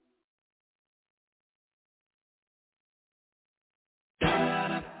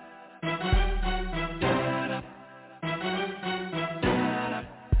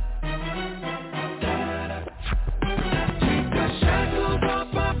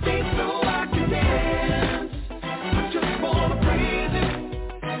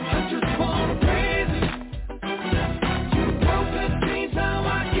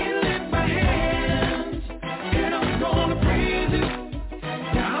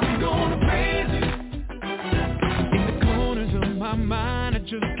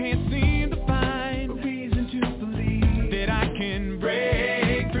 Just can't seem to find a reason to believe that I can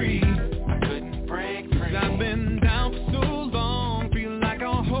break free. I couldn't break free. 'Cause I've been down for so long, feel like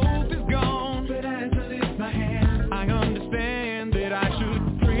all hope is gone. But as I lift my hand, I understand that I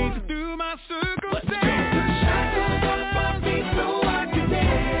should praise you through my circumstance. The shackles off my feet so I can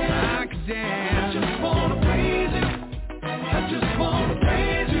dance. I can dance. I just wanna praise you. I just wanna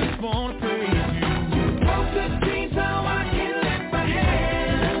praise you. Just wanna praise you. You broke the chains, now I can lift my hand.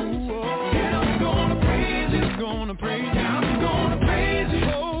 Gonna praise you, I'm gonna praise you.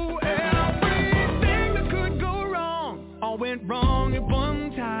 Oh, everything that could go wrong all went wrong at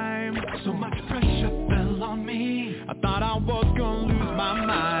one time. So much pressure fell on me, I thought I was gonna lose my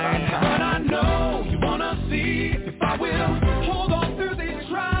mind. But I know you wanna see if I will hold on through these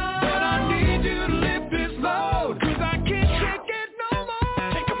trials. But I need you to lift this load, 'cause I can't take it no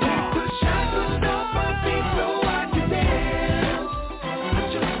more. Take the shackles off my feet so I can dance. I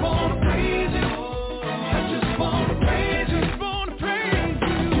just wanna praise you. Wanna praise you, wanna praise you.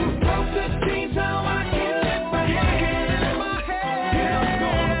 You broke the chains, now I can lift my hand. Yeah, I'm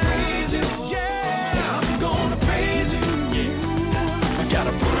gonna praise you. Yeah, I'm gonna praise you. Yeah, we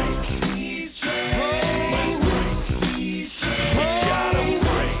gotta break these chains. We gotta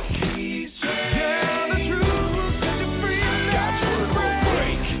break these chains. Yeah, the truth will set you free. Got to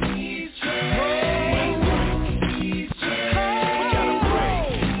break these chains. We gotta break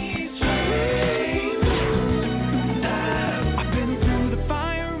these chains.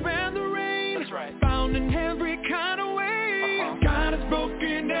 Found in every kind of way. God has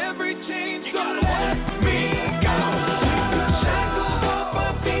broken every chain. So let me go. The shackles off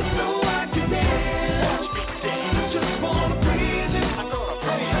my feet so I can dance. I just wanna praise you. I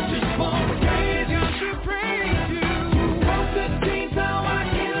just wanna praise you. I should praise you. You broke the chains, now I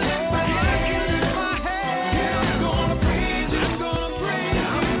can lift my hand. Yeah, I'm gonna praise you. I'm gonna praise you.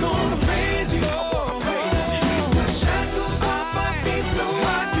 I'm gonna praise you. The shackles off my feet so I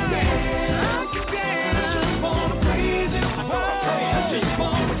can dance.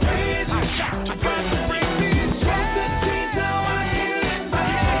 I got to break these chains. Now I can lift my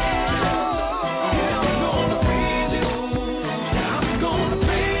hand.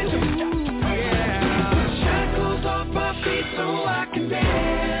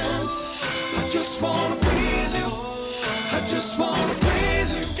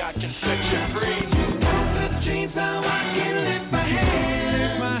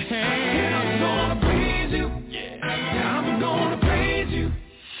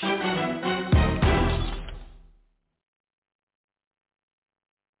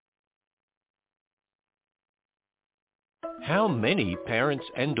 How many parents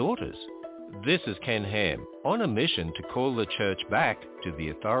and daughters? This is Ken Ham, on a mission to call the church back to the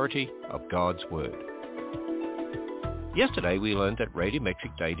authority of God's Word. Yesterday we learned that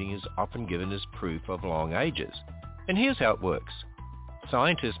radiometric dating is often given as proof of long ages. And here's how it works.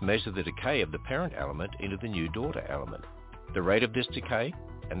 Scientists measure the decay of the parent element into the new daughter element. The rate of this decay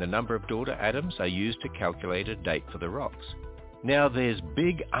and the number of daughter atoms are used to calculate a date for the rocks. Now there's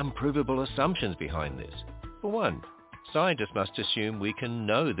big unprovable assumptions behind this. For one, scientists must assume we can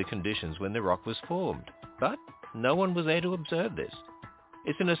know the conditions when the rock was formed, but no one was there to observe this.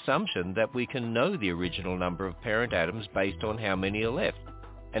 It's an assumption that we can know the original number of parent atoms based on how many are left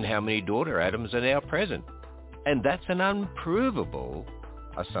and how many daughter atoms are now present. And that's an unprovable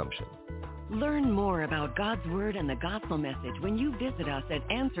assumption. Learn more about God's Word and the gospel message when you visit us at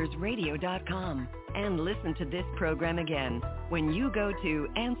AnswersRadio.com. And listen to this program again when you go to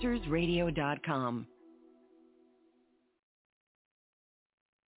AnswersRadio.com.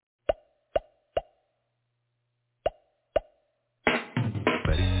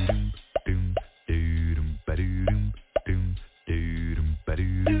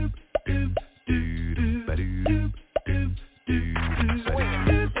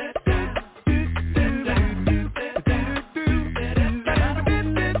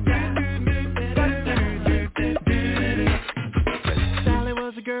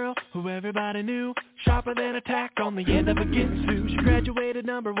 Everybody knew, sharper than a tack on the end of a Ginsu. She graduated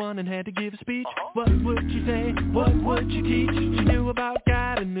 #1 and had to give a speech. What would she say? What would she teach? She knew about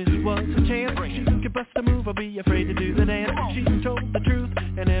God and this was a chance. She could bust a move or be afraid to do the dance. She told the truth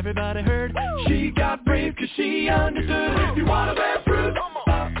and everybody heard. She got brave cause she understood. If you want a bad fruit,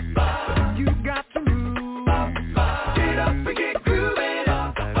 you got to move. Get up and get grooving.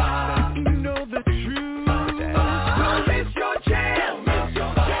 You know the truth. Don't miss your chance.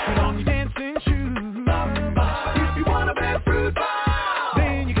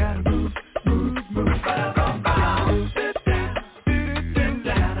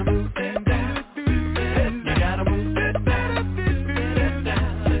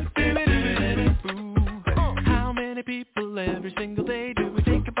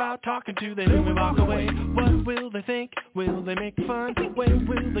 Talking to them when we walk away. What will they think? Will they make fun? Where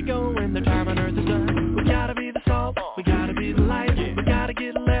will they go when their time on earth is done? We gotta be the salt, we gotta be the light. We gotta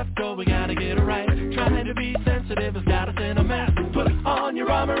get left or we gotta get it right. Trying to be sensitive has got us in a mess. Put on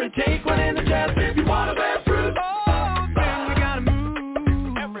your armor and take one in the chest. If you want a bad fruit, then you gotta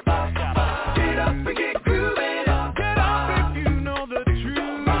move. Everybody get up and get grooving. Get up if you know the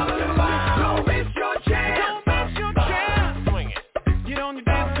truth. Don't miss your chance. Don't miss your chance. Swing it. Get on your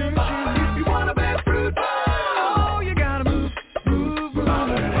dance.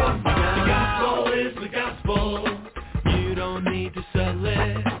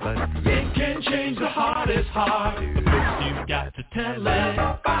 Hardest heart, you've got to tell it.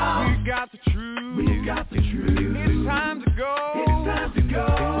 We got the truth. We got the truth. It's time to go. It's time to go.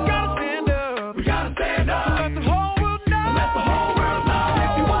 We gotta stand up. We gotta stand up. Let the whole world know. Let the whole world know.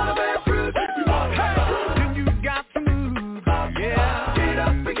 If you want a bad fruit, if you want a bad fruit, then you got to move. Yeah. Get up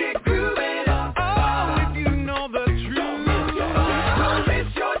and get grooving. Oh, if you know the truth. Don't miss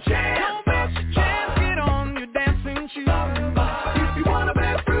your chance. Don't miss your chance. Get on your dancing shoes. If you want a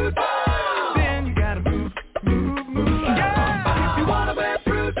bad fruit.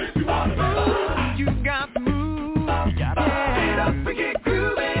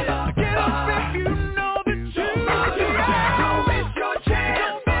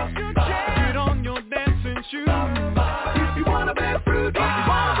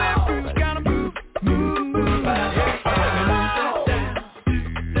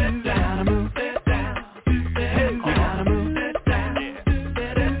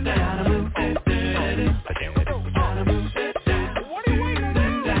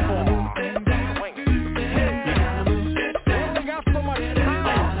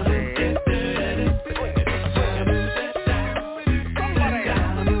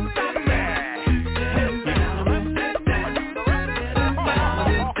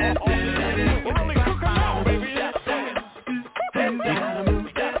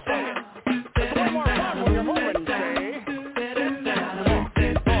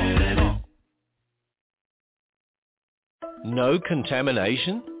 No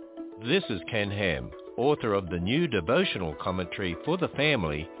contamination? This is Ken Ham, author of the new devotional commentary for the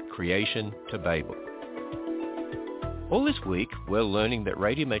family, Creation to Babel. All this week, we're learning that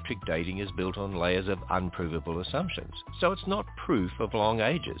radiometric dating is built on layers of unprovable assumptions, so it's not proof of long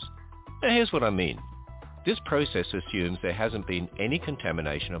ages. Now here's what I mean. This process assumes there hasn't been any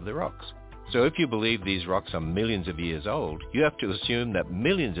contamination of the rocks. So if you believe these rocks are millions of years old, you have to assume that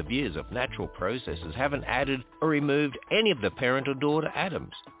millions of years of natural processes haven't added or removed any of the parent or daughter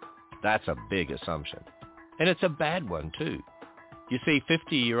atoms. That's a big assumption. And it's a bad one too. You see,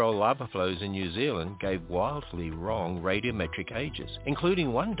 50-year-old lava flows in New Zealand gave wildly wrong radiometric ages,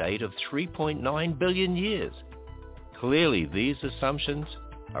 including one date of 3.9 billion years. Clearly, these assumptions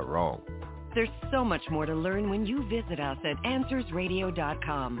are wrong. There's so much more to learn when you visit us at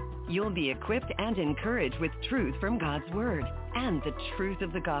AnswersRadio.com. You'll be equipped and encouraged with truth from God's Word and the truth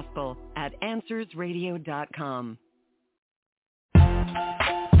of the gospel at AnswersRadio.com.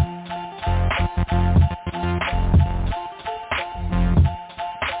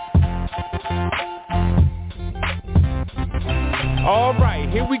 All right,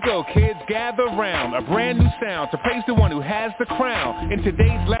 here we go, kids. Gather round. A brand new sound to praise the one who has the crown. In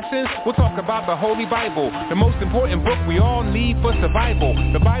today's lesson, we'll talk about the Holy Bible, the most important book we all need for survival.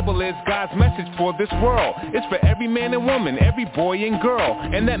 The Bible is God's message for this world. It's for every man and woman, every boy and girl.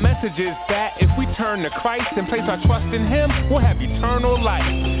 And that message is that if we turn to Christ and place our trust in Him, we'll have eternal life.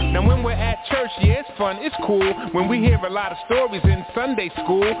 Now when we're at church, yeah, it's fun, it's cool. When we hear a lot of stories in Sunday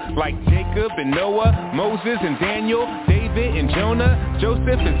school, like Jacob and Noah, Moses and Daniel, David and Jonah,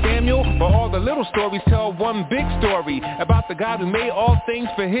 Joseph and Samuel, but all the little stories tell one big story about the God who made all things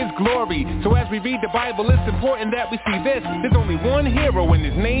for His glory. So as we read the Bible, it's important that we see this. There's only one hero and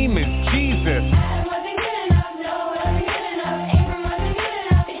His name is Jesus.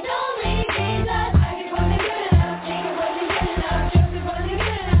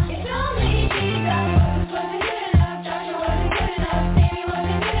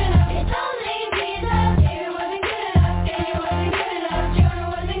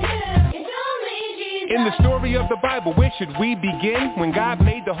 In the story of the Bible, where should we begin? When God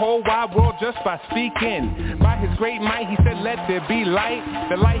made the whole wide world just by speaking. By His great might, He said, let there be light.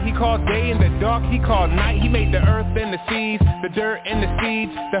 The light He called day and the dark He called night. He made the earth and the seas, the dirt and the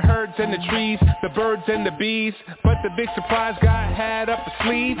seeds, the herds and the trees, the birds and the bees. But the big surprise God had up His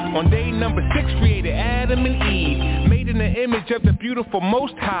sleeve. On day number 6, created Adam and Eve, made in the image of the beautiful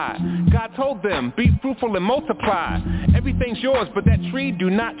Most High. God told them, be fruitful and multiply. Everything's yours, but that tree do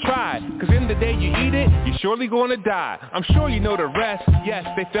not try, cause in the day you eat it, you're surely gonna die. I'm sure you know the rest. Yes,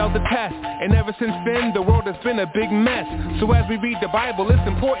 they failed the test, and ever since then the world has been a big mess. So as we read the Bible, it's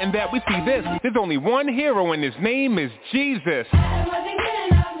important that we see this. There's only one hero and His name is Jesus.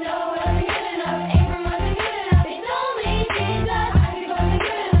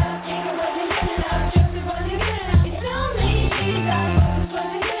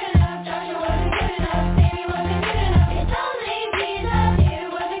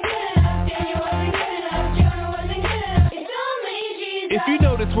 If you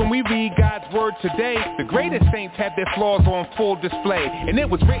notice when we read God's Word today, the greatest saints had their flaws on full display. And it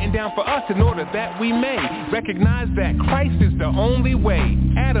was written down for us in order that we may recognize that Christ is the only way.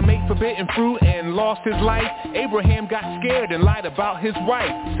 Adam ate forbidden fruit and lost his life. Abraham got scared and lied about his wife.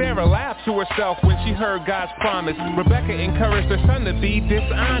 Sarah laughed to herself when she heard God's promise. Rebecca encouraged her son to be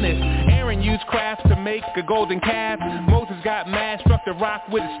dishonest. Aaron used craft to make a golden calf. Moses got mad, struck the rock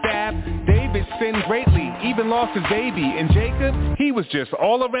with a staff. David sinned greatly, even lost his baby. And Jacob, he was just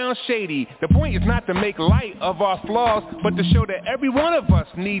all around shady. The point is not to make light of our flaws, but to show that every one of us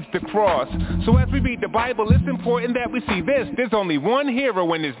needs the cross. So as we read the Bible, it's important that we see this. There's only one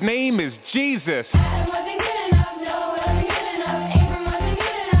hero and His name is Jesus.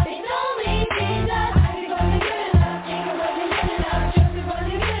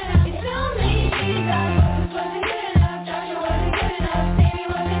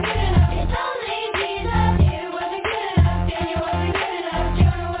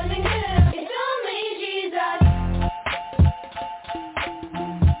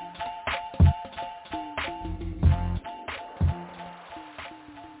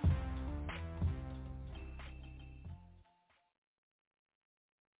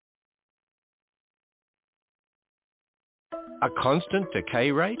 A constant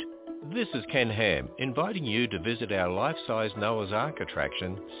decay rate? This is Ken Ham, inviting you to visit our life-size Noah's Ark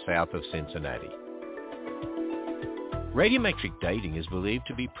attraction south of Cincinnati. Radiometric dating is believed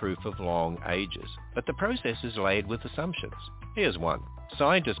to be proof of long ages, but the process is laid with assumptions. Here's one.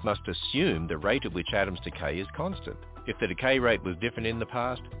 Scientists must assume the rate at which atoms decay is constant. If the decay rate was different in the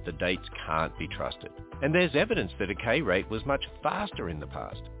past, the dates can't be trusted. And there's evidence the decay rate was much faster in the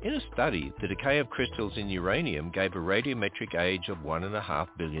past. In a study, the decay of crystals in uranium gave a radiometric age of 1.5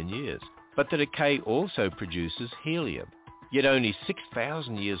 billion years. But the decay also produces helium. Yet only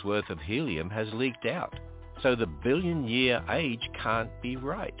 6,000 years worth of helium has leaked out. So the billion-year age can't be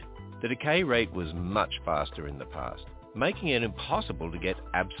right. The decay rate was much faster in the past. making it impossible to get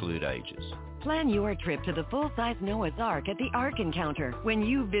absolute ages. Plan your trip to the full-size Noah's Ark at the Ark Encounter when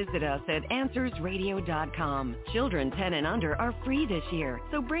you visit us at AnswersRadio.com. Children 10 and under are free this year,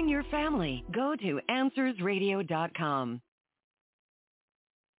 so bring your family. Go to AnswersRadio.com.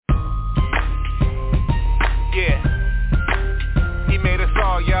 Yeah, He made us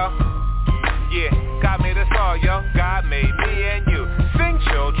all, yo. Yeah, God made us all, yo. God made me and you. Sing,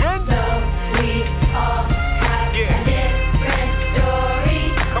 children. So we all have a different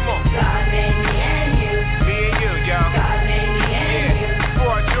story. Come on. God made me and you. Me and you, yo. God made me and you.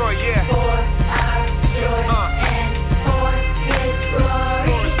 For our joy, yeah. For our joy and for His glory.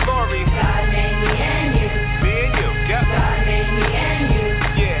 For His glory. God made me and you. Me and you, yep. God made me and you.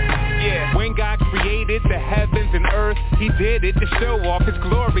 Yeah. When God created the heavens and earth, He did it to show off His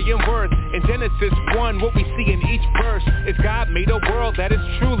glory and worth. In Genesis 1, what we see in each verse is God made a world that is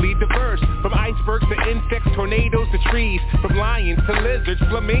truly diverse. From icebergs to insects, tornadoes to trees, from lions to lizards,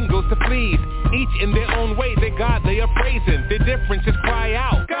 flamingos to fleas. Each in their own way, their God they are praising. Their differences cry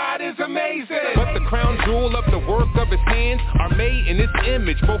out, God is amazing. But the crown jewel of the work of His hands are made in His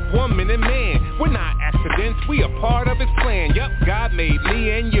image, both woman and man. We're not accidents, we are part of His plan. Yup, God made me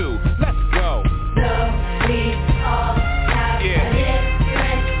and you. Let's go. So we all have a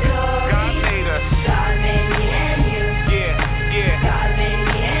different story. God made us. God made me and you. Yeah. God made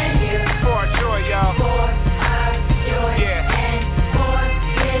me and you. For our joy, y'all. For our joy and for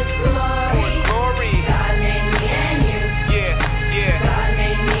His glory. For His glory. God made me and you. Yeah. God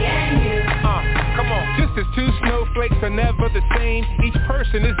made me and you. Come on. Just as two snowflakes are never the same, each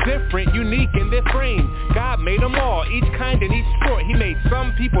person is different, unique in their frame. God made them all, each kind and each sort. He made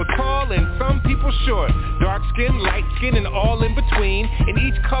some people tall and some people short. Dark skin, light skin, and all in between. In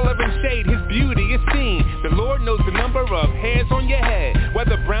each color and shade, His beauty is seen. The Lord knows the number of hairs on your head,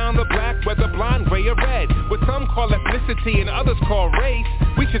 whether brown or black, whether blonde, gray or red. What some call ethnicity and others call race,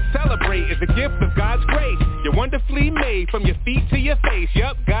 we should celebrate as a gift of God's grace. You're wonderfully made from your feet to your face.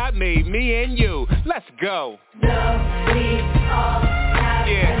 Yup, God made me and you. Let's go. So we all have a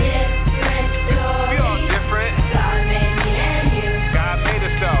different story. We all different. God made me and you. God made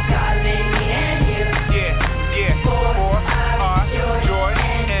us so. God made me and you. Yeah. For our joy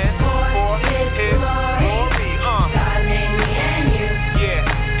and for His glory. God made me and you.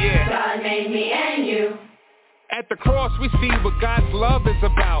 Yeah. God made me and you. At the cross we see what God's love is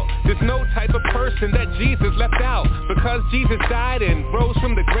about. There's no type of person that Jesus left out. Because Jesus died and rose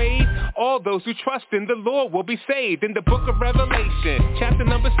from the grave, all those who trust in the Lord will be saved. In the book of Revelation, chapter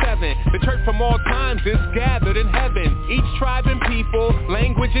number 7, the church from all times is gathered in heaven. Each tribe and people,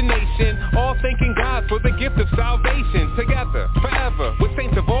 language and nation, all thanking God for the gift of salvation. Together, forever, with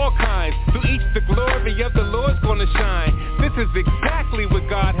saints of all kinds, through each the glory of the Lord's gonna shine. This is exactly what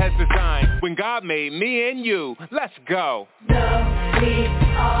God has designed. When God made me and you, let's go. So we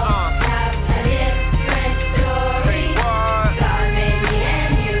all have a different story. Say what? God made me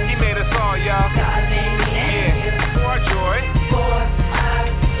and you. He made us all, y'all. God made me and you. For our joy. For our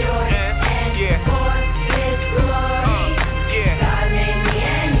joy and for His glory. God made me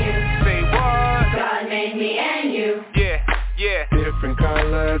and you. Say what? God made me and you. Yeah. Different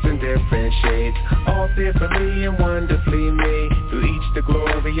colors and different shades, all fearfully and wonderfully made. Through each the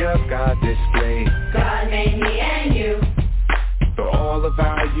glory of God displayed. God made me and you. For all of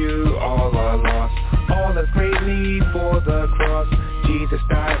our you, all are lost. All has great need for the cross. Jesus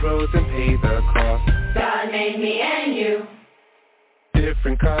died, rose, and paid the cost. God made me and you.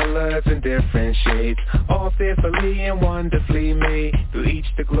 Different colors and different shades, all fearfully and wonderfully made. Through each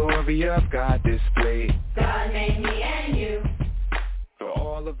the glory of God displayed. God made me and you. For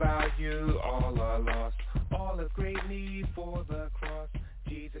all of our you, all are lost. All has great need for the cross.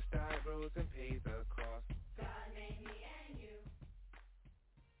 Jesus died, rose, and paid the cost. God made me and you.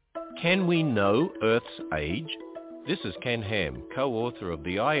 Can we know Earth's age? This is Ken Ham, co-author of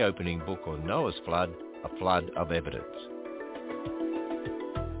the eye-opening book on Noah's Flood, A Flood of Evidence.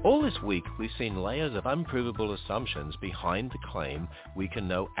 All this week, we've seen layers of unprovable assumptions behind the claim we can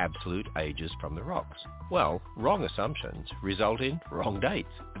know absolute ages from the rocks. Well, wrong assumptions result in wrong dates.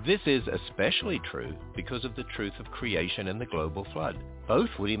 This is especially true because of the truth of creation and the global flood.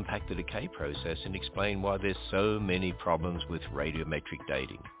 Both would impact the decay process and explain why there's so many problems with radiometric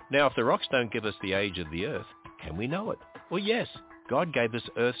dating. Now, if the rocks don't give us the age of the Earth, can we know it? Well, yes. God gave us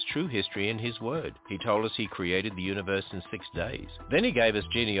Earth's true history in His Word. He told us He created the universe in 6 days. Then He gave us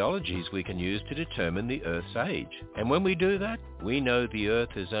genealogies we can use to determine the Earth's age. And when we do that, we know the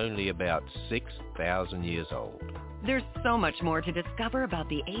Earth is only about 6,000 years old. There's so much more to discover about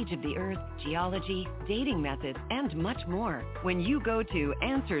the age of the Earth, geology, dating methods, and much more when you go to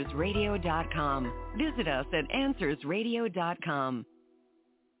AnswersRadio.com. Visit us at AnswersRadio.com.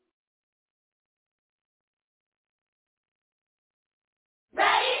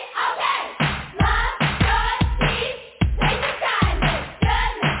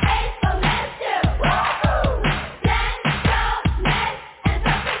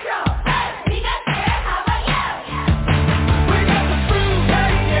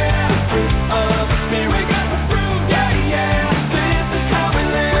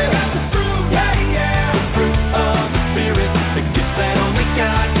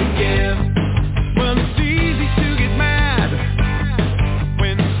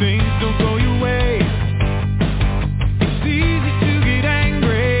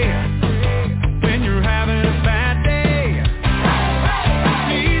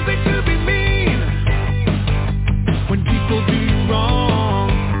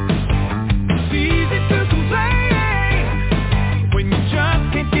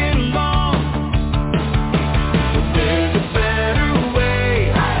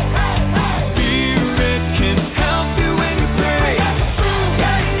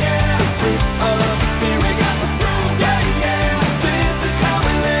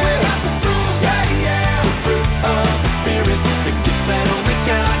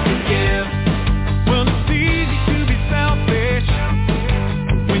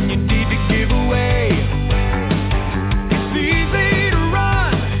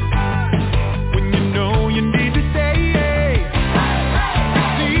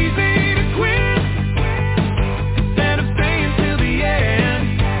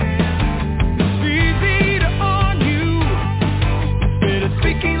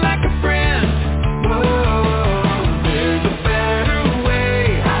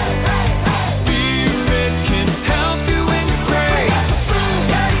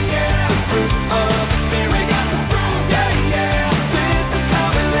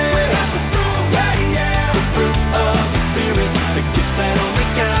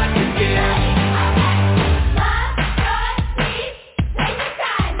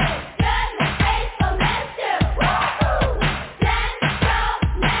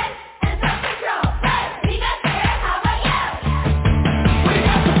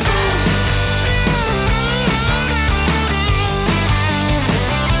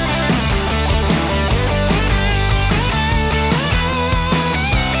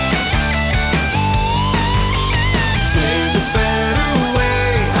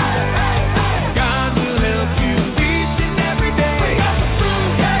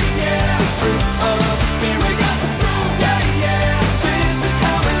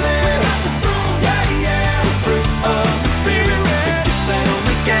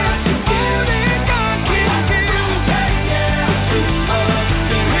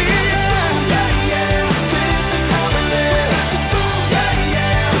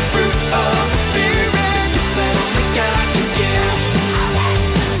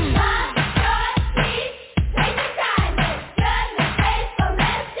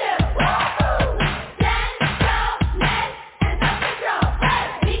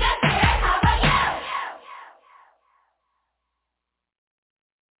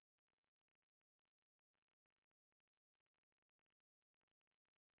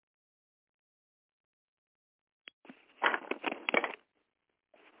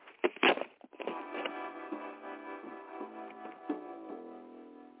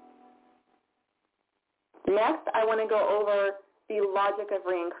 Next, I want to go over the logic of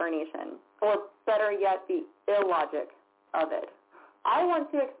reincarnation, or better yet, the illogic of it. I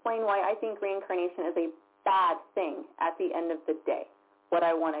want to explain why I think reincarnation is a bad thing at the end of the day. What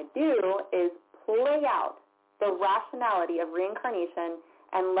I want to do is play out the rationality of reincarnation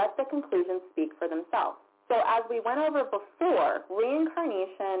and let the conclusions speak for themselves. So as we went over before,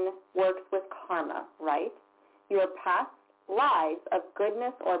 reincarnation works with karma, right? Your past lives of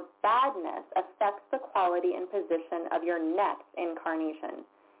goodness or badness affects the quality and position of your next incarnation.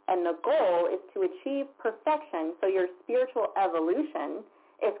 And the goal is to achieve perfection so your spiritual evolution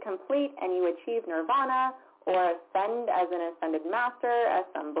is complete and you achieve nirvana or ascend as an ascended master, as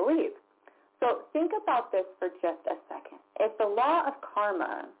some believe. So think about this for just a second. If the law of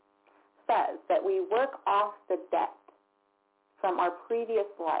karma says that we work off the debt from our previous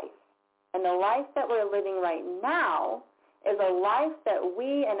life, and the life that we're living right now is a life that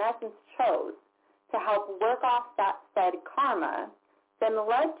we, in essence, chose to help work off that said karma, then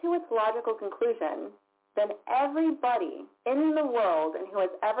led to its logical conclusion, then everybody in the world and who has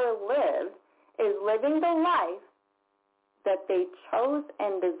ever lived is living the life that they chose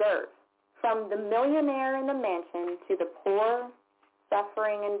and deserve. From the millionaire in the mansion to the poor,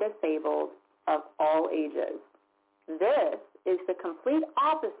 suffering, and disabled of all ages. This is the complete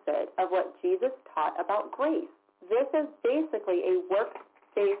opposite of what Jesus taught about grace. This is basically a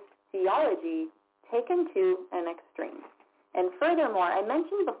works-based theology taken to an extreme. And furthermore, I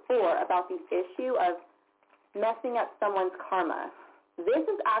mentioned before about the issue of messing up someone's karma. This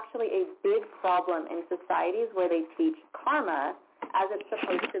is actually a big problem in societies where they teach karma as it's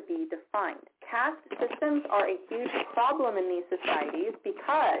supposed to be defined. Caste systems are a huge problem in these societies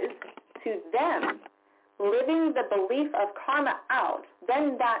because to them, living the belief of karma out,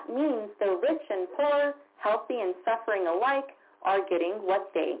 then that means the rich and poor, healthy and suffering alike, are getting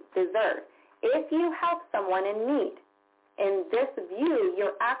what they deserve. If you help someone in need, in this view,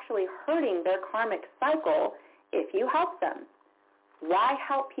 you're actually hurting their karmic cycle if you help them. Why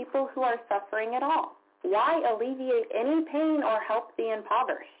help people who are suffering at all? Why alleviate any pain or help the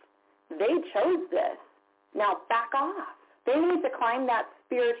impoverished? They chose this. Now back off. They need to climb that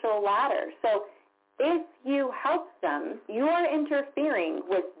spiritual ladder. So if you help them, you are interfering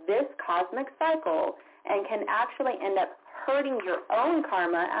with this cosmic cycle and can actually end up hurting your own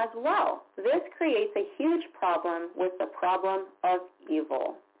karma as well. This creates a huge problem with the problem of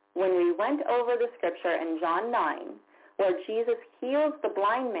evil. When we went over the scripture in John 9, where Jesus heals the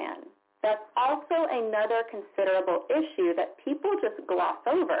blind man, that's also another considerable issue that people just gloss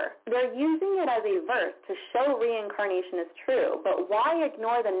over. They're using it as a verse to show reincarnation is true, but why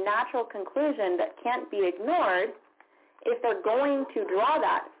ignore the natural conclusion that can't be ignored if they're going to draw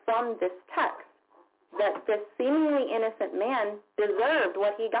that from this text, that this seemingly innocent man deserved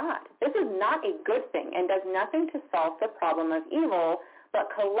what he got? This is not a good thing and does nothing to solve the problem of evil, but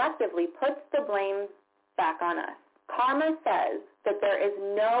collectively puts the blame back on us. Karma says that there is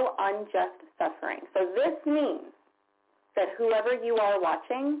no unjust suffering. So this means that whoever you are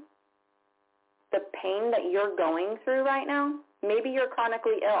watching, the pain that you're going through right now, maybe you're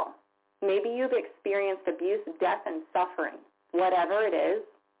chronically ill. Maybe you've experienced abuse, death, and suffering. Whatever it is,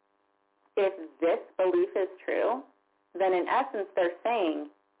 if this belief is true, then in essence they're saying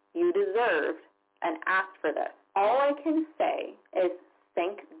you deserved and asked for this. All I can say is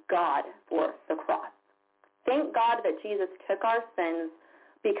thank God for the cross. Thank God that Jesus took our sins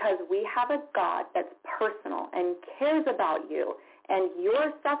because we have a God that's personal and cares about you and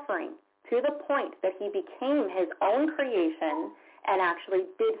your suffering to the point that he became his own creation and actually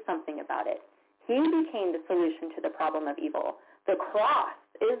did something about it. He became the solution to the problem of evil. The cross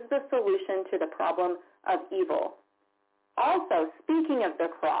is the solution to the problem of evil. Also, speaking of the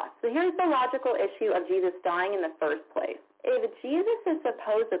cross, so here's the logical issue of Jesus dying in the first place. If Jesus is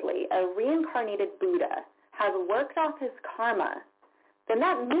supposedly a reincarnated Buddha, has worked off his karma, then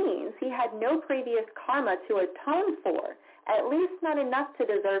that means he had no previous karma to atone for, at least not enough to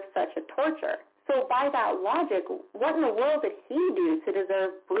deserve such a torture. So by that logic, what in the world did he do to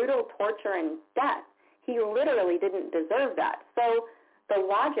deserve brutal torture and death? He literally didn't deserve that. So the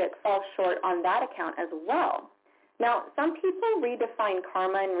logic falls short on that account as well. Now, some people redefine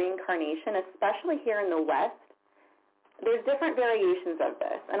karma and reincarnation, especially here in the West. There's different variations of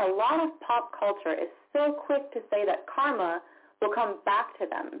this, and a lot of pop culture is so quick to say that karma will come back to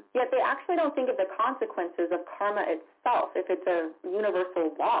them, yet they actually don't think of the consequences of karma itself if it's a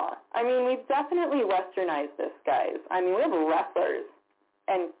universal law. I mean, we've definitely westernized this, guys. I mean, we have wrestlers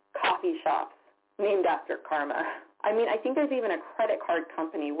and coffee shops named after karma. I mean, I think there's even a credit card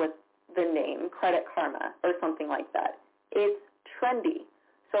company with the name Credit Karma or something like that. It's trendy.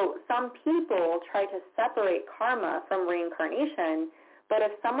 So some people try to separate karma from reincarnation, but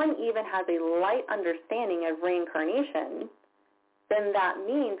if someone even has a light understanding of reincarnation, then that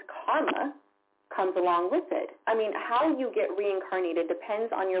means karma comes along with it. I mean, how you get reincarnated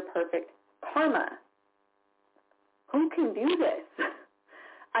depends on your perfect karma. Who can do this?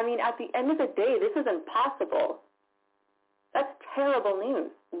 I mean, at the end of the day, this is impossible. That's terrible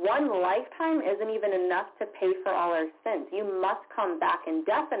news. One lifetime isn't even enough to pay for all our sins. You must come back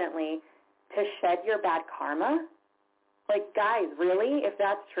indefinitely to shed your bad karma. Like, guys, really, if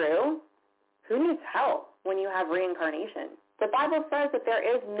that's true, who needs help when you have reincarnation? The Bible says that there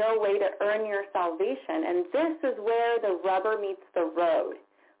is no way to earn your salvation, and this is where the rubber meets the road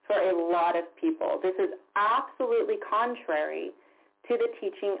for a lot of people. This is absolutely contrary to the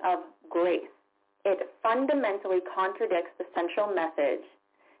teaching of grace. It fundamentally contradicts the central message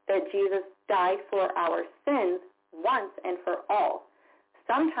that Jesus died for our sins once and for all.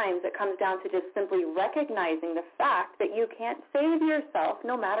 sometimes it comes down to just simply recognizing the fact that you can't save yourself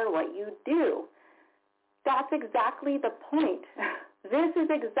no matter what you do. That's exactly the point. This is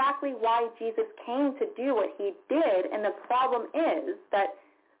exactly why Jesus came to do what he did, and the problem is that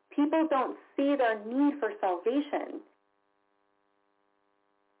people don't see their need for salvation.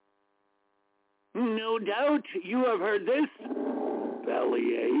 No doubt you have heard this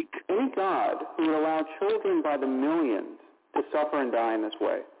bellyache. Any God who would allow children by the millions to suffer and die in this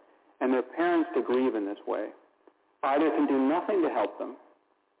way, and their parents to grieve in this way, either can do nothing to help them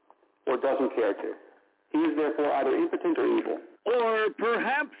or doesn't care to. He is therefore either impotent or evil. Or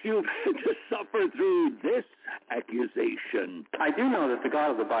perhaps you've had to suffer through this accusation. I do know that the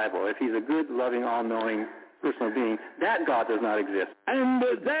God of the Bible, if he's a good, loving, all-knowing personal being, that God does not exist. And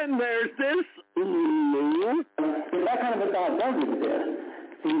then there's this Lou. That kind of a God does exist.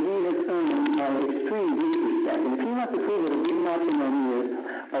 He has shown extreme disrespect. And if he wants to prove that he's not someone who is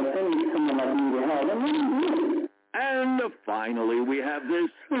sending someone like me to hell, then let him do it. And finally, we have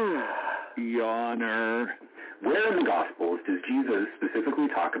this yawner. Where in the Gospels does Jesus specifically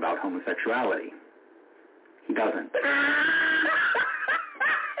talk about homosexuality? He doesn't.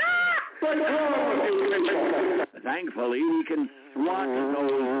 Thankfully, we can swat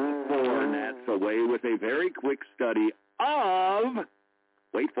those four nets away with a very quick study of,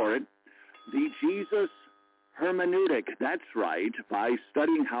 wait for it, the Jesus hermeneutic. That's right. By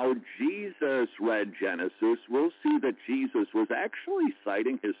studying how Jesus read Genesis, we'll see that Jesus was actually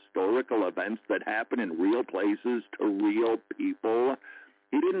citing historical events that happen in real places to real people.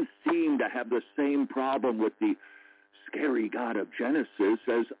 He didn't seem to have the same problem with the scary God of Genesis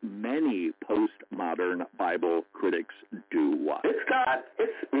as many postmodern Bible critics do. This God,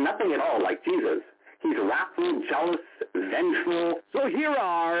 it's nothing at all like Jesus. He's wrathful, jealous, vengeful. So here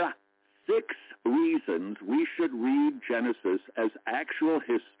are 6 reasons we should read Genesis as actual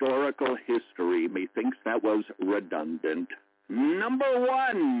historical history. Methinks that was redundant. Number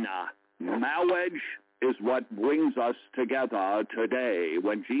 1, marriage is what brings us together today.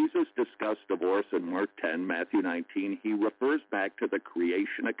 When Jesus discussed divorce in Mark 10, Matthew 19, he refers back to the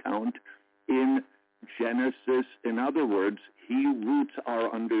creation account in Genesis. In other words, he roots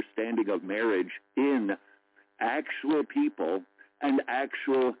our understanding of marriage in actual people and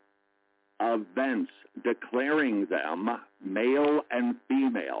actual events, declaring them male and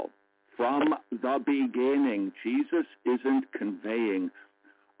female. From the beginning, Jesus isn't conveying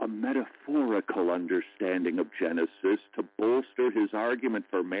a metaphorical understanding of Genesis to bolster his argument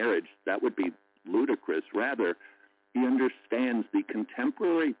for marriage. That would be ludicrous. Rather, he understands the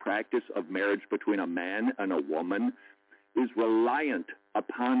contemporary practice of marriage between a man and a woman is reliant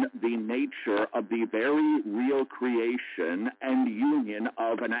upon the nature of the very real creation and union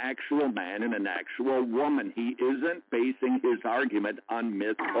of an actual man and an actual woman. He isn't basing his argument on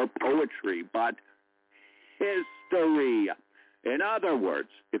myth or poetry, but history. In other words,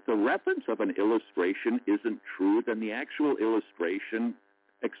 if the reference of an illustration isn't true, then the actual illustration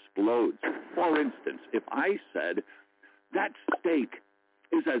explodes. For instance, if I said, that steak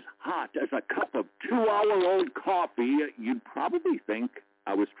is as hot as a cup of 2-hour-old coffee, you'd probably think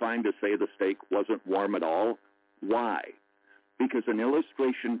I was trying to say the steak wasn't warm at all. Why? Because an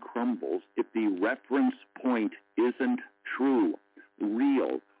illustration crumbles if the reference point isn't true,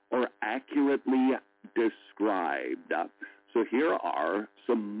 real, or accurately described. So here are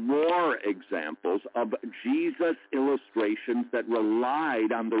some more examples of Jesus illustrations that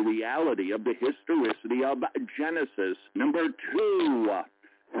relied on the reality of the historicity of Genesis. Number 2,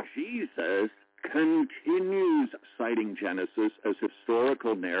 Jesus continues citing Genesis as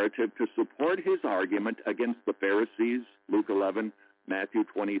historical narrative to support his argument against the Pharisees, Luke 11, Matthew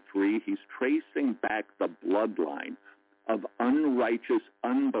 23. He's tracing back the bloodline of unrighteous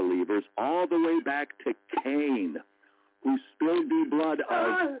unbelievers all the way back to Cain, who spilled the blood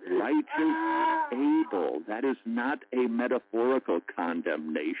of righteous Abel. That is not a metaphorical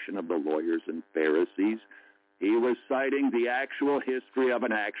condemnation of the lawyers and Pharisees. He was citing the actual history of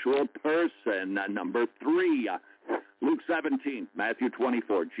an actual person. Number 3, Luke 17, Matthew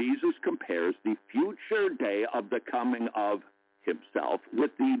 24. Jesus compares the future day of the coming of himself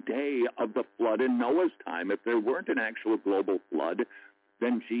with the day of the flood in Noah's time. If there weren't an actual global flood,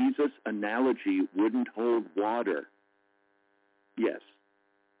 then Jesus' analogy wouldn't hold water.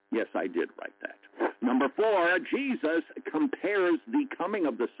 Yes, I did write that. Number 4, Jesus compares the coming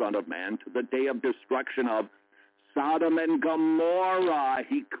of the Son of Man to the day of destruction of Sodom and Gomorrah.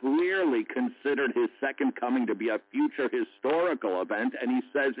 He clearly considered his second coming to be a future historical event, and he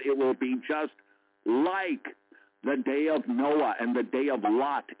says it will be just like the day of Noah and the day of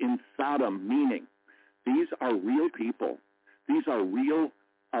Lot in Sodom, meaning these are real people. These are real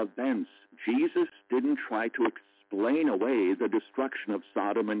events. Jesus didn't try to explain away the destruction of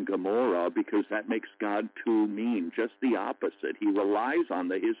Sodom and Gomorrah because that makes God too mean. Just the opposite. He relies on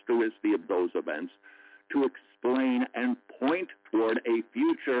the historicity of those events to explain and point toward a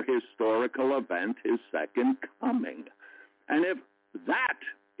future historical event, his second coming. And if that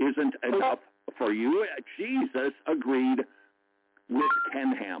isn't enough for you, Jesus agreed with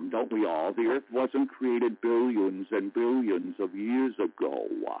Ken Ham, don't we all? The earth wasn't created billions and billions of years ago.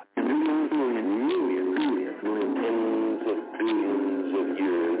 Tens of billions of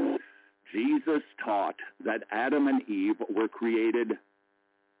years. Jesus taught that Adam and Eve were created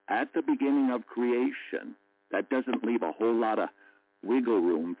at the beginning of creation. That doesn't leave a whole lot of wiggle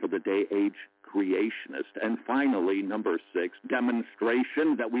room for the day-age creationist. And finally, number 6,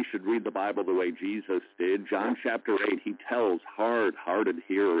 demonstration that we should read the Bible the way Jesus did. John chapter 8, he tells hard-hearted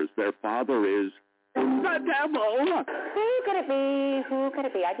hearers their father is the devil. Who could it be? Who could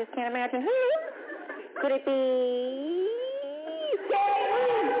it be? I just can't imagine who. Could it be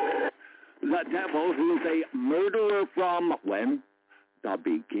Satan? The devil, who is a murderer from when? The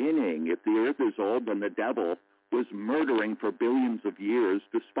beginning. If the earth is old, then the devil was murdering for billions of years,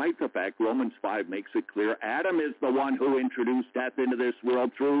 despite the fact Romans 5 makes it clear Adam is the one who introduced death into this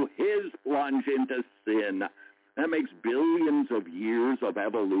world through his plunge into sin. That makes billions of years of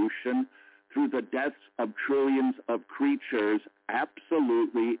evolution through the deaths of trillions of creatures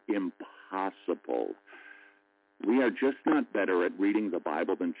absolutely impossible. We are just not better at reading the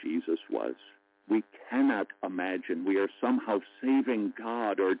Bible than Jesus was. We cannot imagine we are somehow saving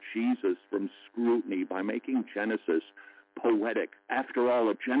God or Jesus from scrutiny by making Genesis poetic. After all,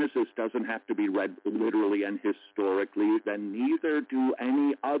 if Genesis doesn't have to be read literally and historically, then neither do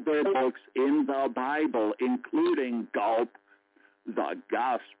any other books in the Bible, including, gulp, the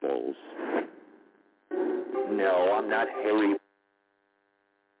Gospels. No, I'm not Harry.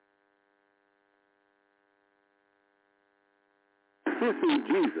 Sissy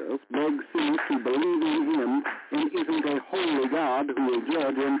Jesus begs sinners to believe in him and isn't a holy God who will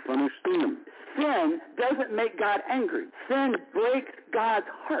judge and punish sin. Sin doesn't make God angry. Sin breaks God's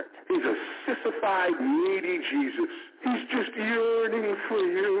heart. He's a sissified, needy Jesus. He's just yearning for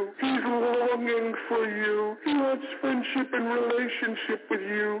you. He's longing for you. He wants friendship and relationship with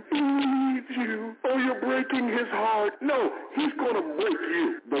you. He needs you. Oh, you're breaking his heart. No, he's going to break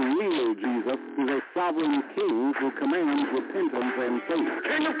you. The real Jesus is a sovereign king who commands repentance and faith.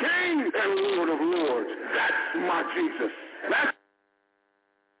 King of kings and Lord of lords. That's my Jesus. That's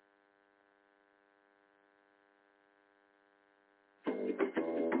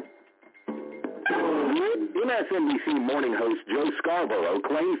MSNBC morning host Joe Scarborough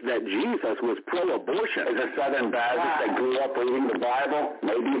claims that Jesus was pro-abortion. As a Southern Baptist that grew up reading the Bible,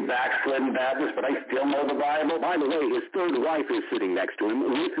 maybe a backslidden Baptist, but I still know the Bible. By the way, his third wife is sitting next to him,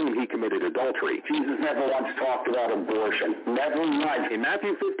 with whom he committed adultery. Jesus never once talked about abortion. Never once. In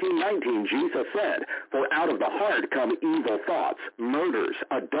Matthew 15:19, Jesus said, "For out of the heart come evil thoughts, murders,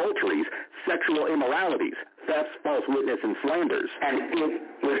 adulteries, sexual immoralities, thefts, false witness, and slanders." And it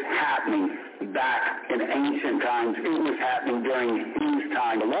was happening back in ancient times. It was happening during his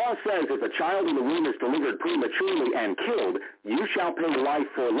time. The law says if a child in the womb is delivered prematurely and killed, you shall pay life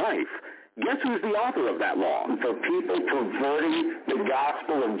for life. Guess who's the author of that law? For people perverting the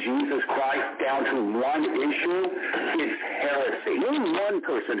gospel of Jesus Christ down to one issue, it's heresy. Name one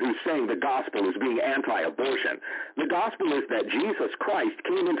person who's saying the gospel is being anti-abortion. The gospel is that Jesus Christ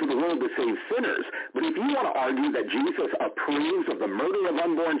came into the world to save sinners. But if you want to argue that Jesus approves of the murder of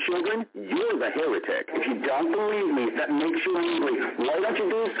unborn children, you're the heretic. If you don't believe me, if that makes you angry, why don't you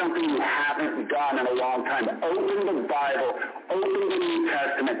do something you haven't done in a long time? Open the Bible, open the New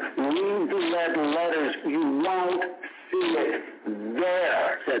Testament, read the red letters. You won't see it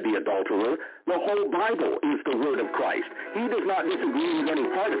there, said the adulterer. The whole Bible is the word of Christ. He does not disagree with any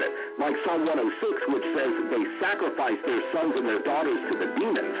part of it, like Psalm 106, which says they sacrificed their sons and their daughters to the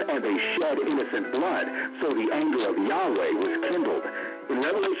demons, and they shed innocent blood, so the anger of Yahweh was kindled. In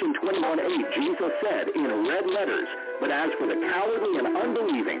Revelation 21:8, Jesus said in red letters, "But as for the cowardly and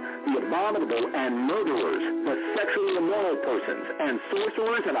unbelieving, the abominable and murderers, the sexually immoral persons, and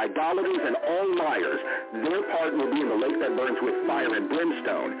sorcerers and idolaters and all liars, their part will be in the lake that burns with fire and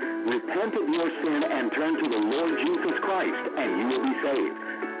brimstone. Repent of your sin and turn to the Lord Jesus Christ, and you will be saved."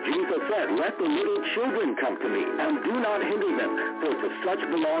 Jesus said, "Let the little children come to me, and do not hinder them, for to such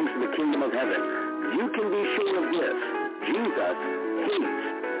belongs the kingdom of heaven." You can be sure of this. Jesus hates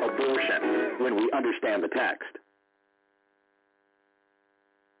abortion when we understand the text.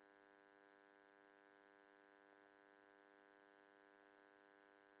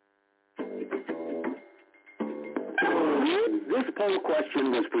 This poll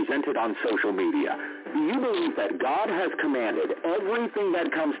question was presented on social media. Do you believe that God has commanded everything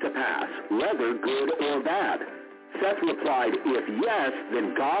that comes to pass, whether good or bad? Seth replied, if yes,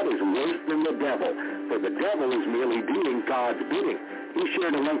 then God is worse than the devil, for the devil is merely doing God's bidding. He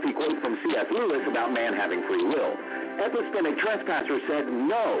shared a lengthy quote from C.S. Lewis about man having free will. Epistemic Trespasser said,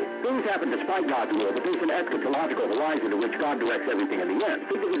 no, things happen despite God's will, but there's an eschatological horizon to which God directs everything in the end.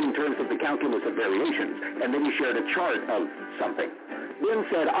 Think of it in terms of the calculus of variations, and then he shared a chart of something. Ben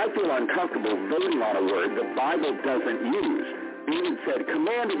said, I feel uncomfortable voting on a word the Bible doesn't use. David said,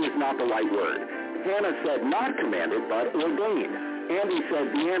 commanded is not the right word. Hannah said, not commanded, but ordained. Andy said,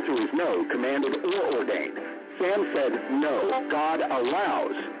 the answer is no, commanded or ordained. Sam said, no, God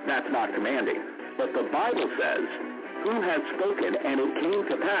allows. That's not commanding. But the Bible says, who has spoken, and it came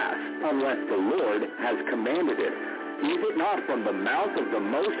to pass, unless the Lord has commanded it? Is it not from the mouth of the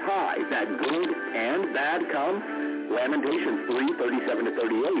Most High that good and bad come? Lamentations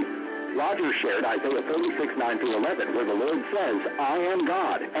 3:37-38. Roger shared Isaiah 36:9-11, where the Lord says, I am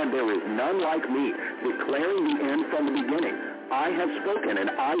God, and there is none like me, declaring the end from the beginning. I have spoken, and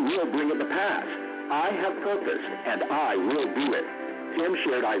I will bring it to pass. I have purposed, and I will do it. Tim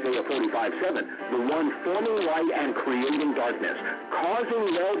shared Isaiah 45:7, the one forming light and creating darkness,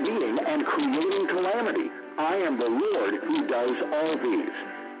 causing well-being and creating calamity. I am the Lord who does all these.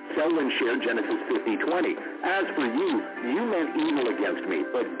 Selwyn shared Genesis 50:20. As for you, you meant evil against me,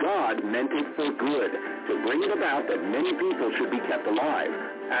 but God meant it for good, to bring it about that many people should be kept alive.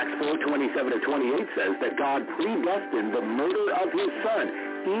 Acts 4:27-28 says that God predestined the murder of his Son,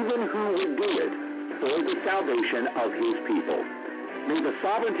 even who would do it, for the salvation of his people. May the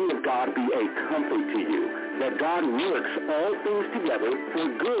sovereignty of God be a comfort to you, that God works all things together for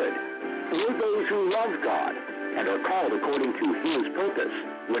good, for those who love God and are called according to his purpose,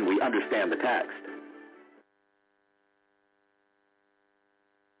 when we understand the text.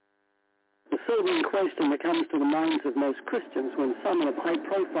 The sobering question that comes to the minds of most Christians when someone of high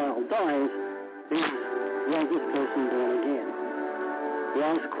profile dies is, was this person born again?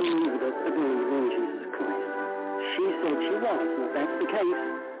 Was Queen Elizabeth a believer in Jesus Christ? She said she was, and if that's the case,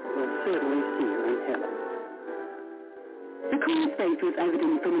 we'll certainly see her in heaven. The Queen's faith was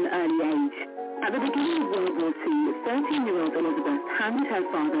evident from an early age. At the beginning of World War II, 13-year-old Elizabeth handed her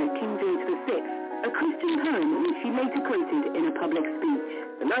father, King George VI, a Christian poem which she later quoted in a public speech.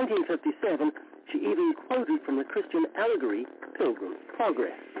 In 1957, she even quoted from the Christian allegory, Pilgrim's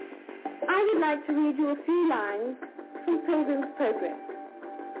Progress. I would like to read you a few lines from Pilgrim's Progress.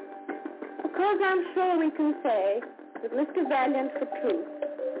 Because I'm sure we can say that Mr. Valiant for truth.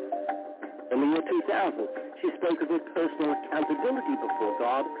 In the year 2000, she spoke of her personal accountability before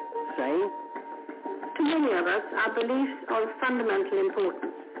God, saying, to many of us, our beliefs are of fundamental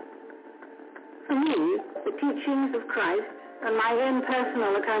importance. For me, the teachings of Christ and my own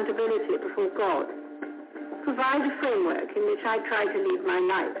personal accountability before God provide a framework in which I try to lead my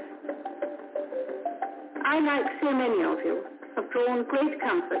life. I, like so many of you, have drawn great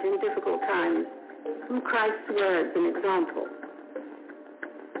comfort in difficult times from Christ's words and example.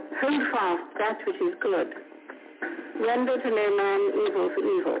 Hold fast that which is good. Render to no man evil for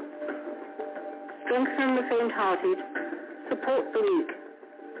evil. Strengthen the faint-hearted. Support the weak.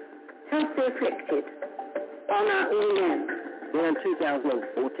 Help the afflicted. Honor all men. Then in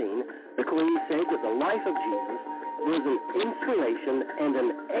 2014, the Queen said that the life of Jesus was an inspiration and an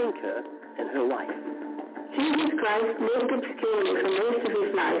anchor in her life. Jesus Christ lived obscurely for most of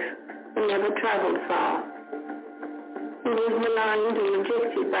his life and never traveled far. He was maligned and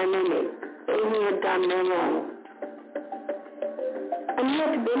rejected by many, though he had done no wrong. And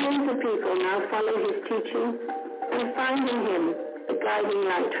yet billions of people now follow his teaching and find in him the guiding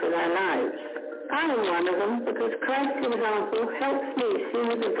light for their lives. I am one of them because Christ's example helps me see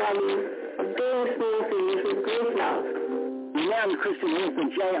the value of doing small things with great love. Renowned Christian author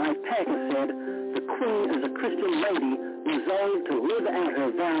J.I. Packer said, the Queen is a Christian lady resolved to live out her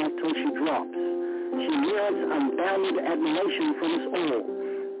vow till she drops. She merits unbounded admiration from us all.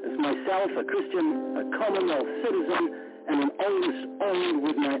 As myself, a Christian, a Commonwealth citizen, and an oldest old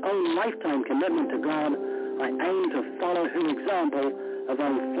with my own lifetime commitment to God, I aim to follow her example of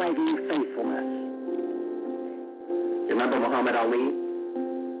unflagging faithfulness. Remember Muhammad Ali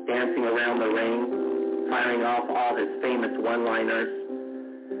dancing around the ring, firing off all his famous one-liners?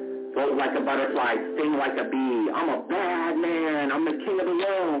 Float like a butterfly, sting like a bee. I'm a bad man. I'm the king of the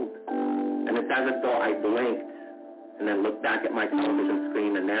world. And it's as if though I blinked and then looked back at my television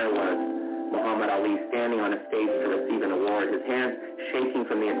screen, and there was Muhammad Ali standing on a stage to receive an award, his hands shaking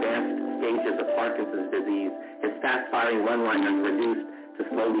from the advanced stages of Parkinson's disease, his fast-firing one-liners reduced to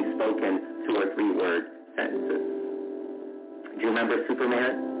slowly spoken 2 or 3 word sentences. Do you remember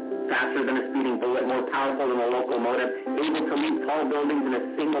Superman? Faster than a speeding bullet, more powerful than a locomotive, able to leap tall buildings in a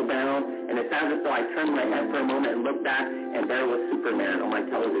single bound. And it's as if though I turned my head for a moment and looked back, and there was Superman on my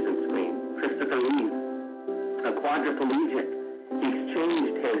television screen. Christopher Reeve, a quadriplegic. He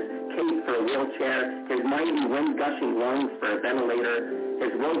exchanged his cape for a wheelchair, his mighty wind-gushing lungs for a ventilator,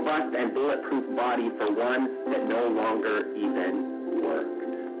 his robust and bulletproof body for one that no longer even worked.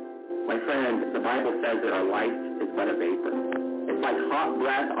 My friend, the Bible says that our life is but a vapor. It's like hot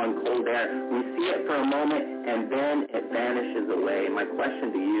breath on cold air. We see it for a moment, and then it vanishes away. My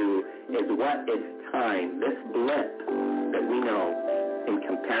question to you is, what is time, this blip that we know, in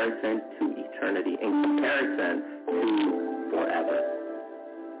comparison to eternity, in comparison to forever?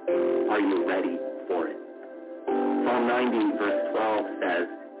 Are you ready for it? Psalm 90, verse 12 says,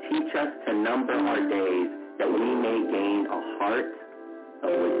 teach us to number our days that we may gain a heart of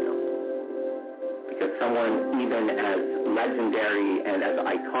wisdom. Because someone even as legendary and as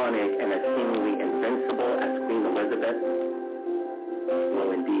iconic and as seemingly invincible as Queen Elizabeth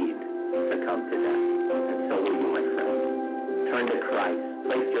will indeed succumb to death. And so will you, my friend. Turn to Christ.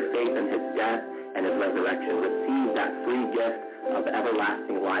 Place your faith in his death and his resurrection. Receive that free gift of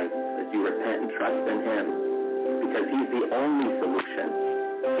everlasting life as you repent and trust in him. Because he's the only solution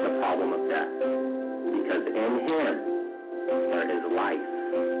to the problem of death. Because in him there is life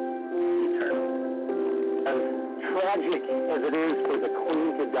eternal. As tragic as it is for the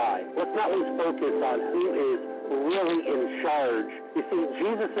Queen to die, let's not lose focus on who is really in charge. You see,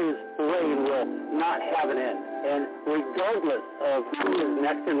 Jesus' reign will not have an end. And regardless of who is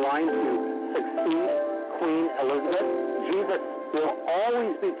next in line to succeed Queen Elizabeth, Jesus will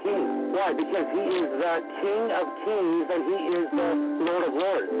always be king. Why? Because he is the King of Kings and he is the Lord of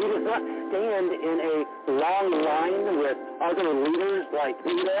Lords. He does not stand in a long line with other leaders like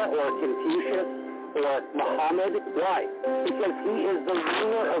Buddha or Confucius or Muhammad. Why? Because he is the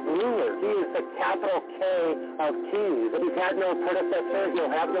ruler of rulers. He is the capital K of kings. If he's had no predecessor,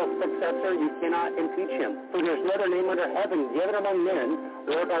 he'll have no successor. You cannot impeach him. For there's no other name under heaven given among men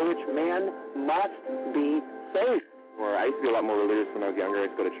whereby which man must be saved. I used to be a lot more religious when I was younger. I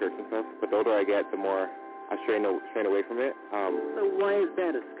used to go to church and stuff. But the older I get, the more I strain away from it. So why is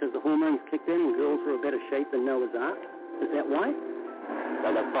that? It's because the hormones kicked in and girls were in better shape than Noah's Ark? Is that why?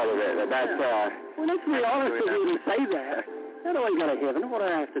 That's part of it. Well, let's be honest with you and say that. How do I go to heaven? What do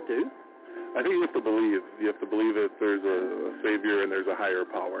I have to do? I think you have to believe. You have to believe that there's a Savior and there's a higher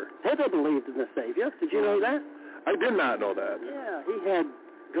power. Hitler believed in the Savior. Did you know that? I did not know that. Yeah, he had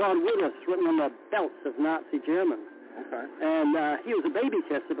God with us written on the belts of Nazi Germans. Okay. And he was a baby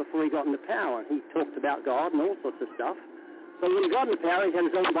kisser before he got into power. He talked about God and all sorts of stuff. So when he got into power, he had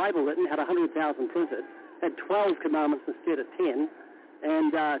his own Bible written, had 100,000 printed, had 12 commandments instead of 10,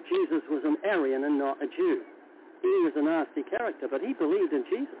 and Jesus was an Aryan and not a Jew. He was a nasty character, but he believed in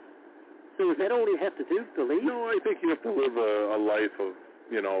Jesus. So is that all you have to do, believe? No, I think you have to live a life of,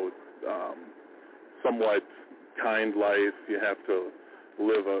 somewhat kind life. You have to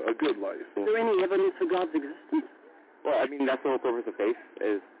live a good life. Is there any evidence of God's existence? Well, I mean, that's the whole purpose of faith,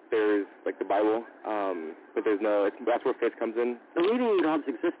 is there's, like, the Bible, but there's that's where faith comes in. The reading of God's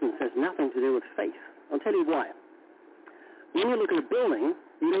existence has nothing to do with faith. I'll tell you why. When you look at a building,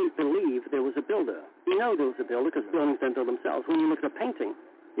 you don't believe there was a builder. You know there was a builder because buildings don't build themselves. When you look at a painting,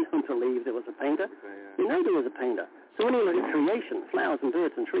 you don't believe there was a painter. You know there was a painter. So when you look at creation, flowers and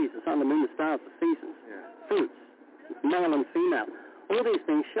birds and trees, the sun, the moon, the stars, the seasons, fruits, male and female, all these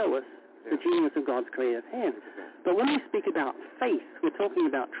things show us the genius of God's creative hand. But when we speak about faith, we're talking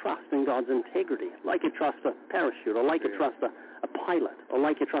about trust in God's integrity, like you trust a parachute, or like you trust a pilot, or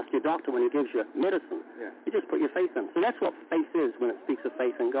like you trust your doctor when he gives you medicine. You just put your faith in. So that's what faith is when it speaks of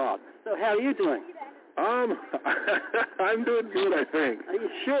faith in God. So how are you doing? I'm doing good, I think. Are you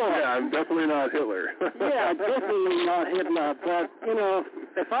sure? Yeah, I'm definitely not Hitler. Yeah, definitely not Hitler. But,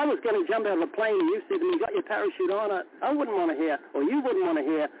 if I was going to jump out of a plane and you said to me, you got your parachute on, I wouldn't want to hear, or you wouldn't want to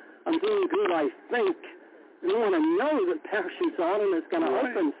hear, I'm doing good, I think. You want to know that parachute's on and it's going to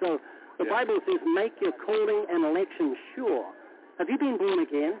open. So the Bible says, make your calling and election sure. Have you been born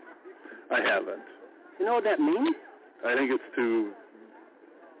again? I haven't. You know what that means? I think it's to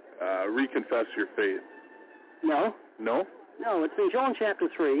reconfess your faith. No. No? No, it's in John chapter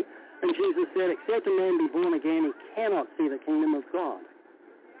 3, and Jesus said, except a man be born again, he cannot see the kingdom of God.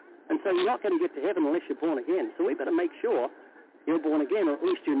 And so you're not going to get to heaven unless you're born again. So we better make sure you're born again, or at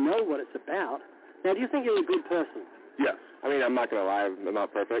least you know what it's about. Now, do you think you're a good person? Yes. I mean, I'm not going to lie. I'm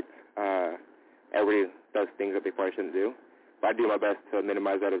not perfect. Everybody does things that they probably shouldn't do. But I do my best to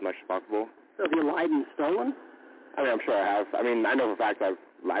minimize that as much as possible. So have you lied and stolen? I mean, I'm sure I have. I mean, I know for a fact I've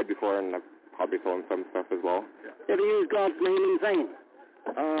lied before, and I've I'll be told some stuff as well. Ever use God's name in vain?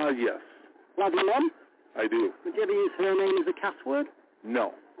 Yes, Love your mom? I do. Would you ever use her name as a cuss word?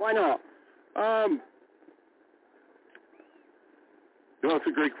 No. Why not? No, it's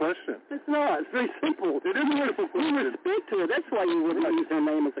a great question. It's not. It's very simple. It is a simple question. You respect her. That's why you wouldn't use her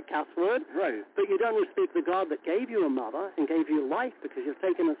name as a cuss word. Right. But you don't respect the God that gave you a mother and gave you life because you've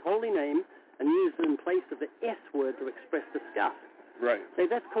taken his holy name and used it in place of the S word to express disgust. Right. So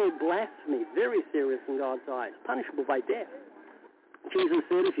that's called blasphemy. Very serious in God's eyes. Punishable by death. Jesus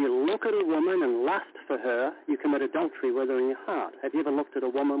said, if you look at a woman and lust for her, you commit adultery with her in your heart. Have you ever looked at a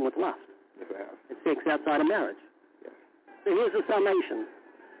woman with lust? Yes, I have. It's sex outside of marriage. Yes. So here's the summation.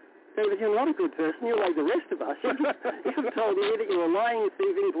 David, you're not a good person. You're like the rest of us. You've told me that you're a lying,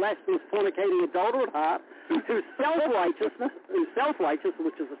 thieving, blasphemous, fornicating, adulterer at heart, who's self-righteous,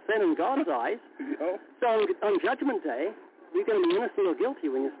 which is a sin in God's eyes. So on Judgment Day, you're going to be innocent or guilty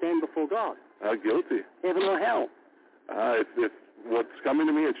when you stand before God. Guilty. Heaven or hell. If what's coming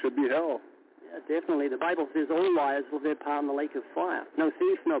to me, it should be hell. Yeah, definitely. The Bible says all liars will their part in the lake of fire. No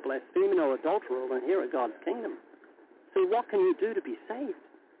thief, no blasphemer, no adulterer will inherit God's kingdom. So what can you do to be saved?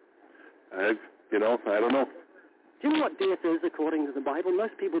 I don't know. Do you know what death is according to the Bible?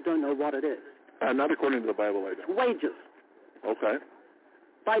 Most people don't know what it is. Not according to the Bible, I don't. Wages. Okay.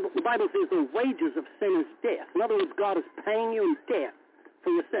 The Bible says the wages of sin is death. In other words, God is paying you in death for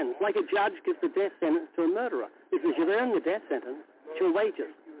your sins. Like a judge gives the death sentence to a murderer. Because you've earned the death sentence, it's your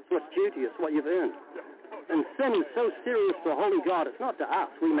wages. It's what's due to you. It's what you've earned. And sin is so serious to a holy God. It's not to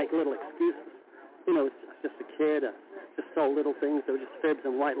us. We make little excuses. It's just a kid, just stole little things. They were just fibs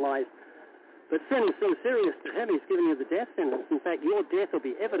and white lies. But sin is so serious to him, he's given you the death sentence. In fact, your death will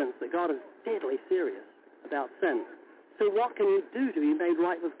be evidence that God is deadly serious about sin. So what can you do to be made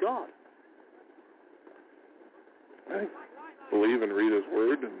right with God? I believe and read his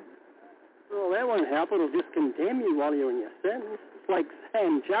word. Well, that won't help. It'll just condemn you while you're in your sins. It's like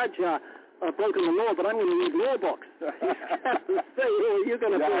saying, Judge, I've broken the law, but I'm going to read law books. Say, you're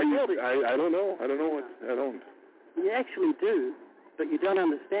going to be guilty. I don't know. I don't. You actually do, but you don't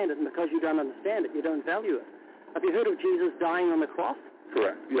understand it, and because you don't understand it, you don't value it. Have you heard of Jesus dying on the cross?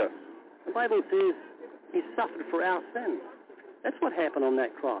 Correct, yes. The Bible says he suffered for our sins. That's what happened on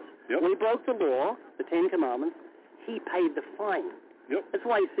that cross. Yep. We broke the law, the Ten Commandments. He paid the fine. Yep. That's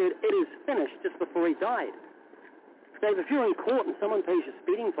why he said, it is finished, just before he died. Dave, if you're in court and someone pays you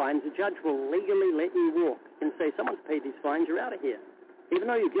speeding fines, the judge will legally let you walk and say, someone's paid these fines, you're out of here. Even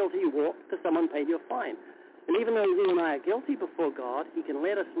though you're guilty, you walk because someone paid you a fine. And even though you and I are guilty before God, he can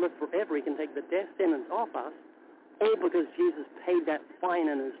let us live forever. He can take the death sentence off us, all because Jesus paid that fine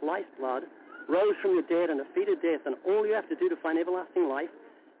in his lifeblood, rose from the dead and defeated death. And all you have to do to find everlasting life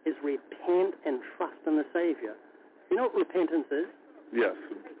is repent and trust in the Savior. You know what repentance is? Yes.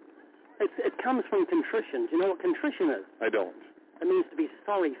 It comes from contrition. Do you know what contrition is? I don't. It means to be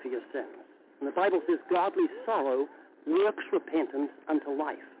sorry for your sins. And the Bible says godly sorrow works repentance unto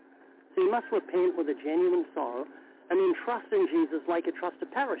life. So you must repent with a genuine sorrow and then trust in Jesus like you trust a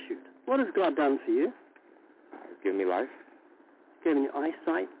parachute. What has God done for you? Give me life. He's given you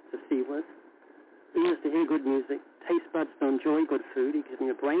eyesight to see with, ears to hear good music, taste buds to enjoy good food. He's given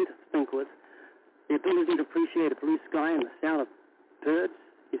you a brain to think with, the ability to appreciate a blue sky and the sound of birds.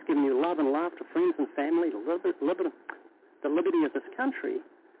 He's given you love and laughter, friends and family, the liberty of this country.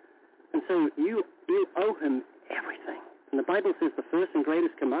 And so you owe him everything. And the Bible says the first and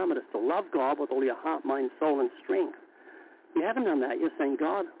greatest commandment is to love God with all your heart, mind, soul, and strength. You haven't done that. You're saying,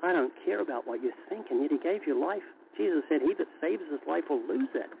 God, I don't care about what you think, and yet he gave you life. Jesus said, he that saves his life will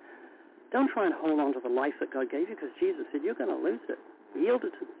lose it. Don't try and hold on to the life that God gave you, because Jesus said, you're going to lose it. Yield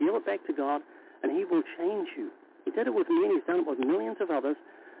it back to God, and he will change you. He did it with me, and he's done it with millions of others.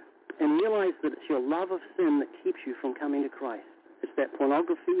 And realize that it's your love of sin that keeps you from coming to Christ. It's that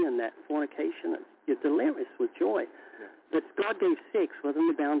pornography and that fornication. You're delirious with joy. Yeah. That God gave sex within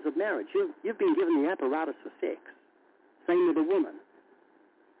the bounds of marriage. You've been given the apparatus for sex. Same with a woman.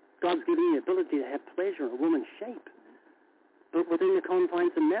 God's given you the ability to have pleasure in a woman's shape. But within the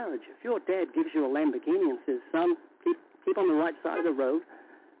confines of marriage. If your dad gives you a Lamborghini and says, son, keep on the right side of the road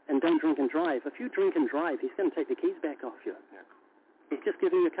and don't drink and drive. If you drink and drive, he's going to take the keys back off you. Yeah. He's just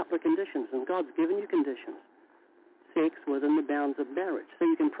giving you a couple of conditions, and God's given you conditions. Sex within the bounds of marriage, so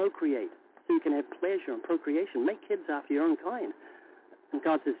you can procreate, so you can have pleasure and procreation. Make kids after your own kind. And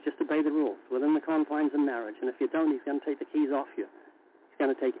God says, just obey the rules within the confines of marriage. And if you don't, he's going to take the keys off you. He's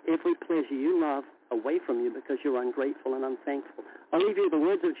going to take every pleasure you love away from you because you're ungrateful and unthankful. I'll leave you the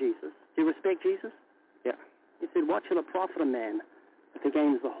words of Jesus. Do you respect Jesus? Yeah. He said, what shall it profit a man if he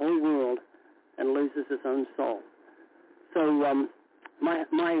gains the whole world and loses his own soul? So, my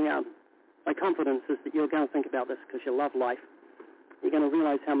My confidence is that you're going to think about this because you love life. You're going to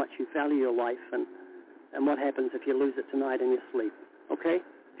realize how much you value your life and what happens if you lose it tonight in your sleep. Okay?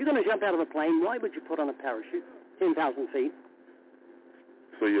 If you're going to jump out of a plane, why would you put on a parachute 10,000 feet?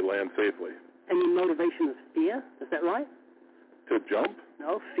 So you land safely. And your motivation is fear? Is that right? To jump?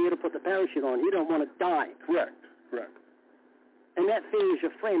 No, fear to put the parachute on. You don't want to die. Correct. And that fear is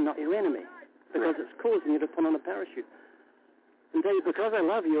your friend, not your enemy, because it's causing you to put on a parachute. And Dave, because I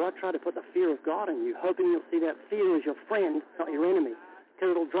love you, I try to put the fear of God in you, hoping you'll see that fear as your friend, not your enemy,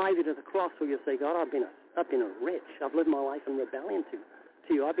 because it'll drive you to the cross where you'll say, God, I've been a wretch. I've lived my life in rebellion to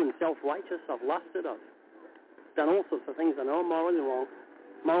you. I've been self-righteous. I've lusted. I've done all sorts of things I know are morally wrong.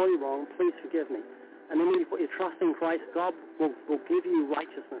 Please forgive me. And then when you put your trust in Christ, God will give you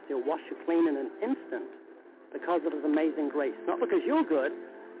righteousness. He'll wash you clean in an instant because of His amazing grace. Not because you're good,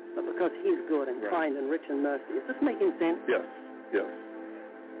 but because He's good and kind and rich in mercy. Is this making sense? Yes.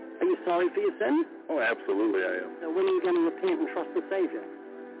 Are you sorry for your sins? Oh, absolutely I am. So when are you going to repent and trust the Savior?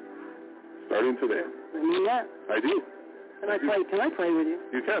 Starting today. You mean that? I do. Can I pray with you?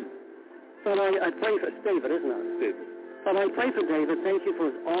 You can. But I pray for David, isn't it? David. But I pray for David. Thank you for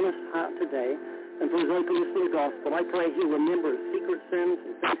his honest heart today and for his openness to the gospel. I pray he'll remember his secret sins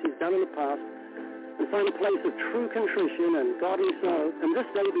and things he's done in the past and find a place of true contrition and godly sorrow, and this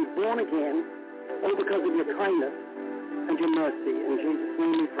day be born again, all because of your kindness and your mercy. In Jesus'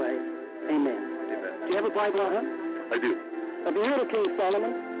 name we pray. Amen. Do you have a Bible at home? I do. Have you heard of King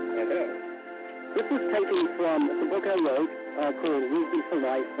Solomon? I have. This was taken from the book I wrote called Wisdom for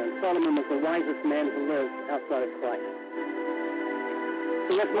Life, and Solomon was the wisest man to live outside of Christ.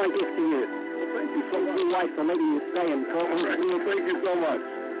 So that's my gift to you. Well, thank you so much. Your wife for letting you stay and talk. Well, thank you so much.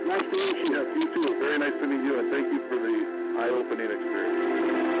 Nice to meet you. Yes, you too. Very nice to meet you, and thank you for the eye-opening experience.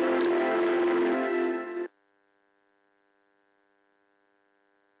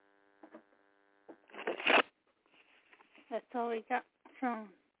 That's all we got from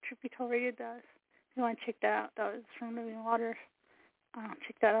Truth Be Told Radio does. If you want to check that out, that was from Living Waters.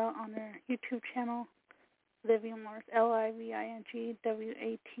 Check that out on their YouTube channel, Living Waters,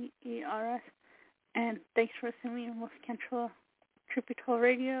 LIVINGWATERS. And thanks for listening to Most Control Truth Be Told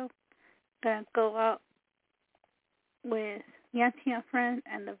Radio. Gonna go out with Yancy and Friends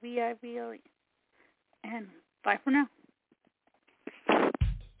and the VIVOE. And bye for now.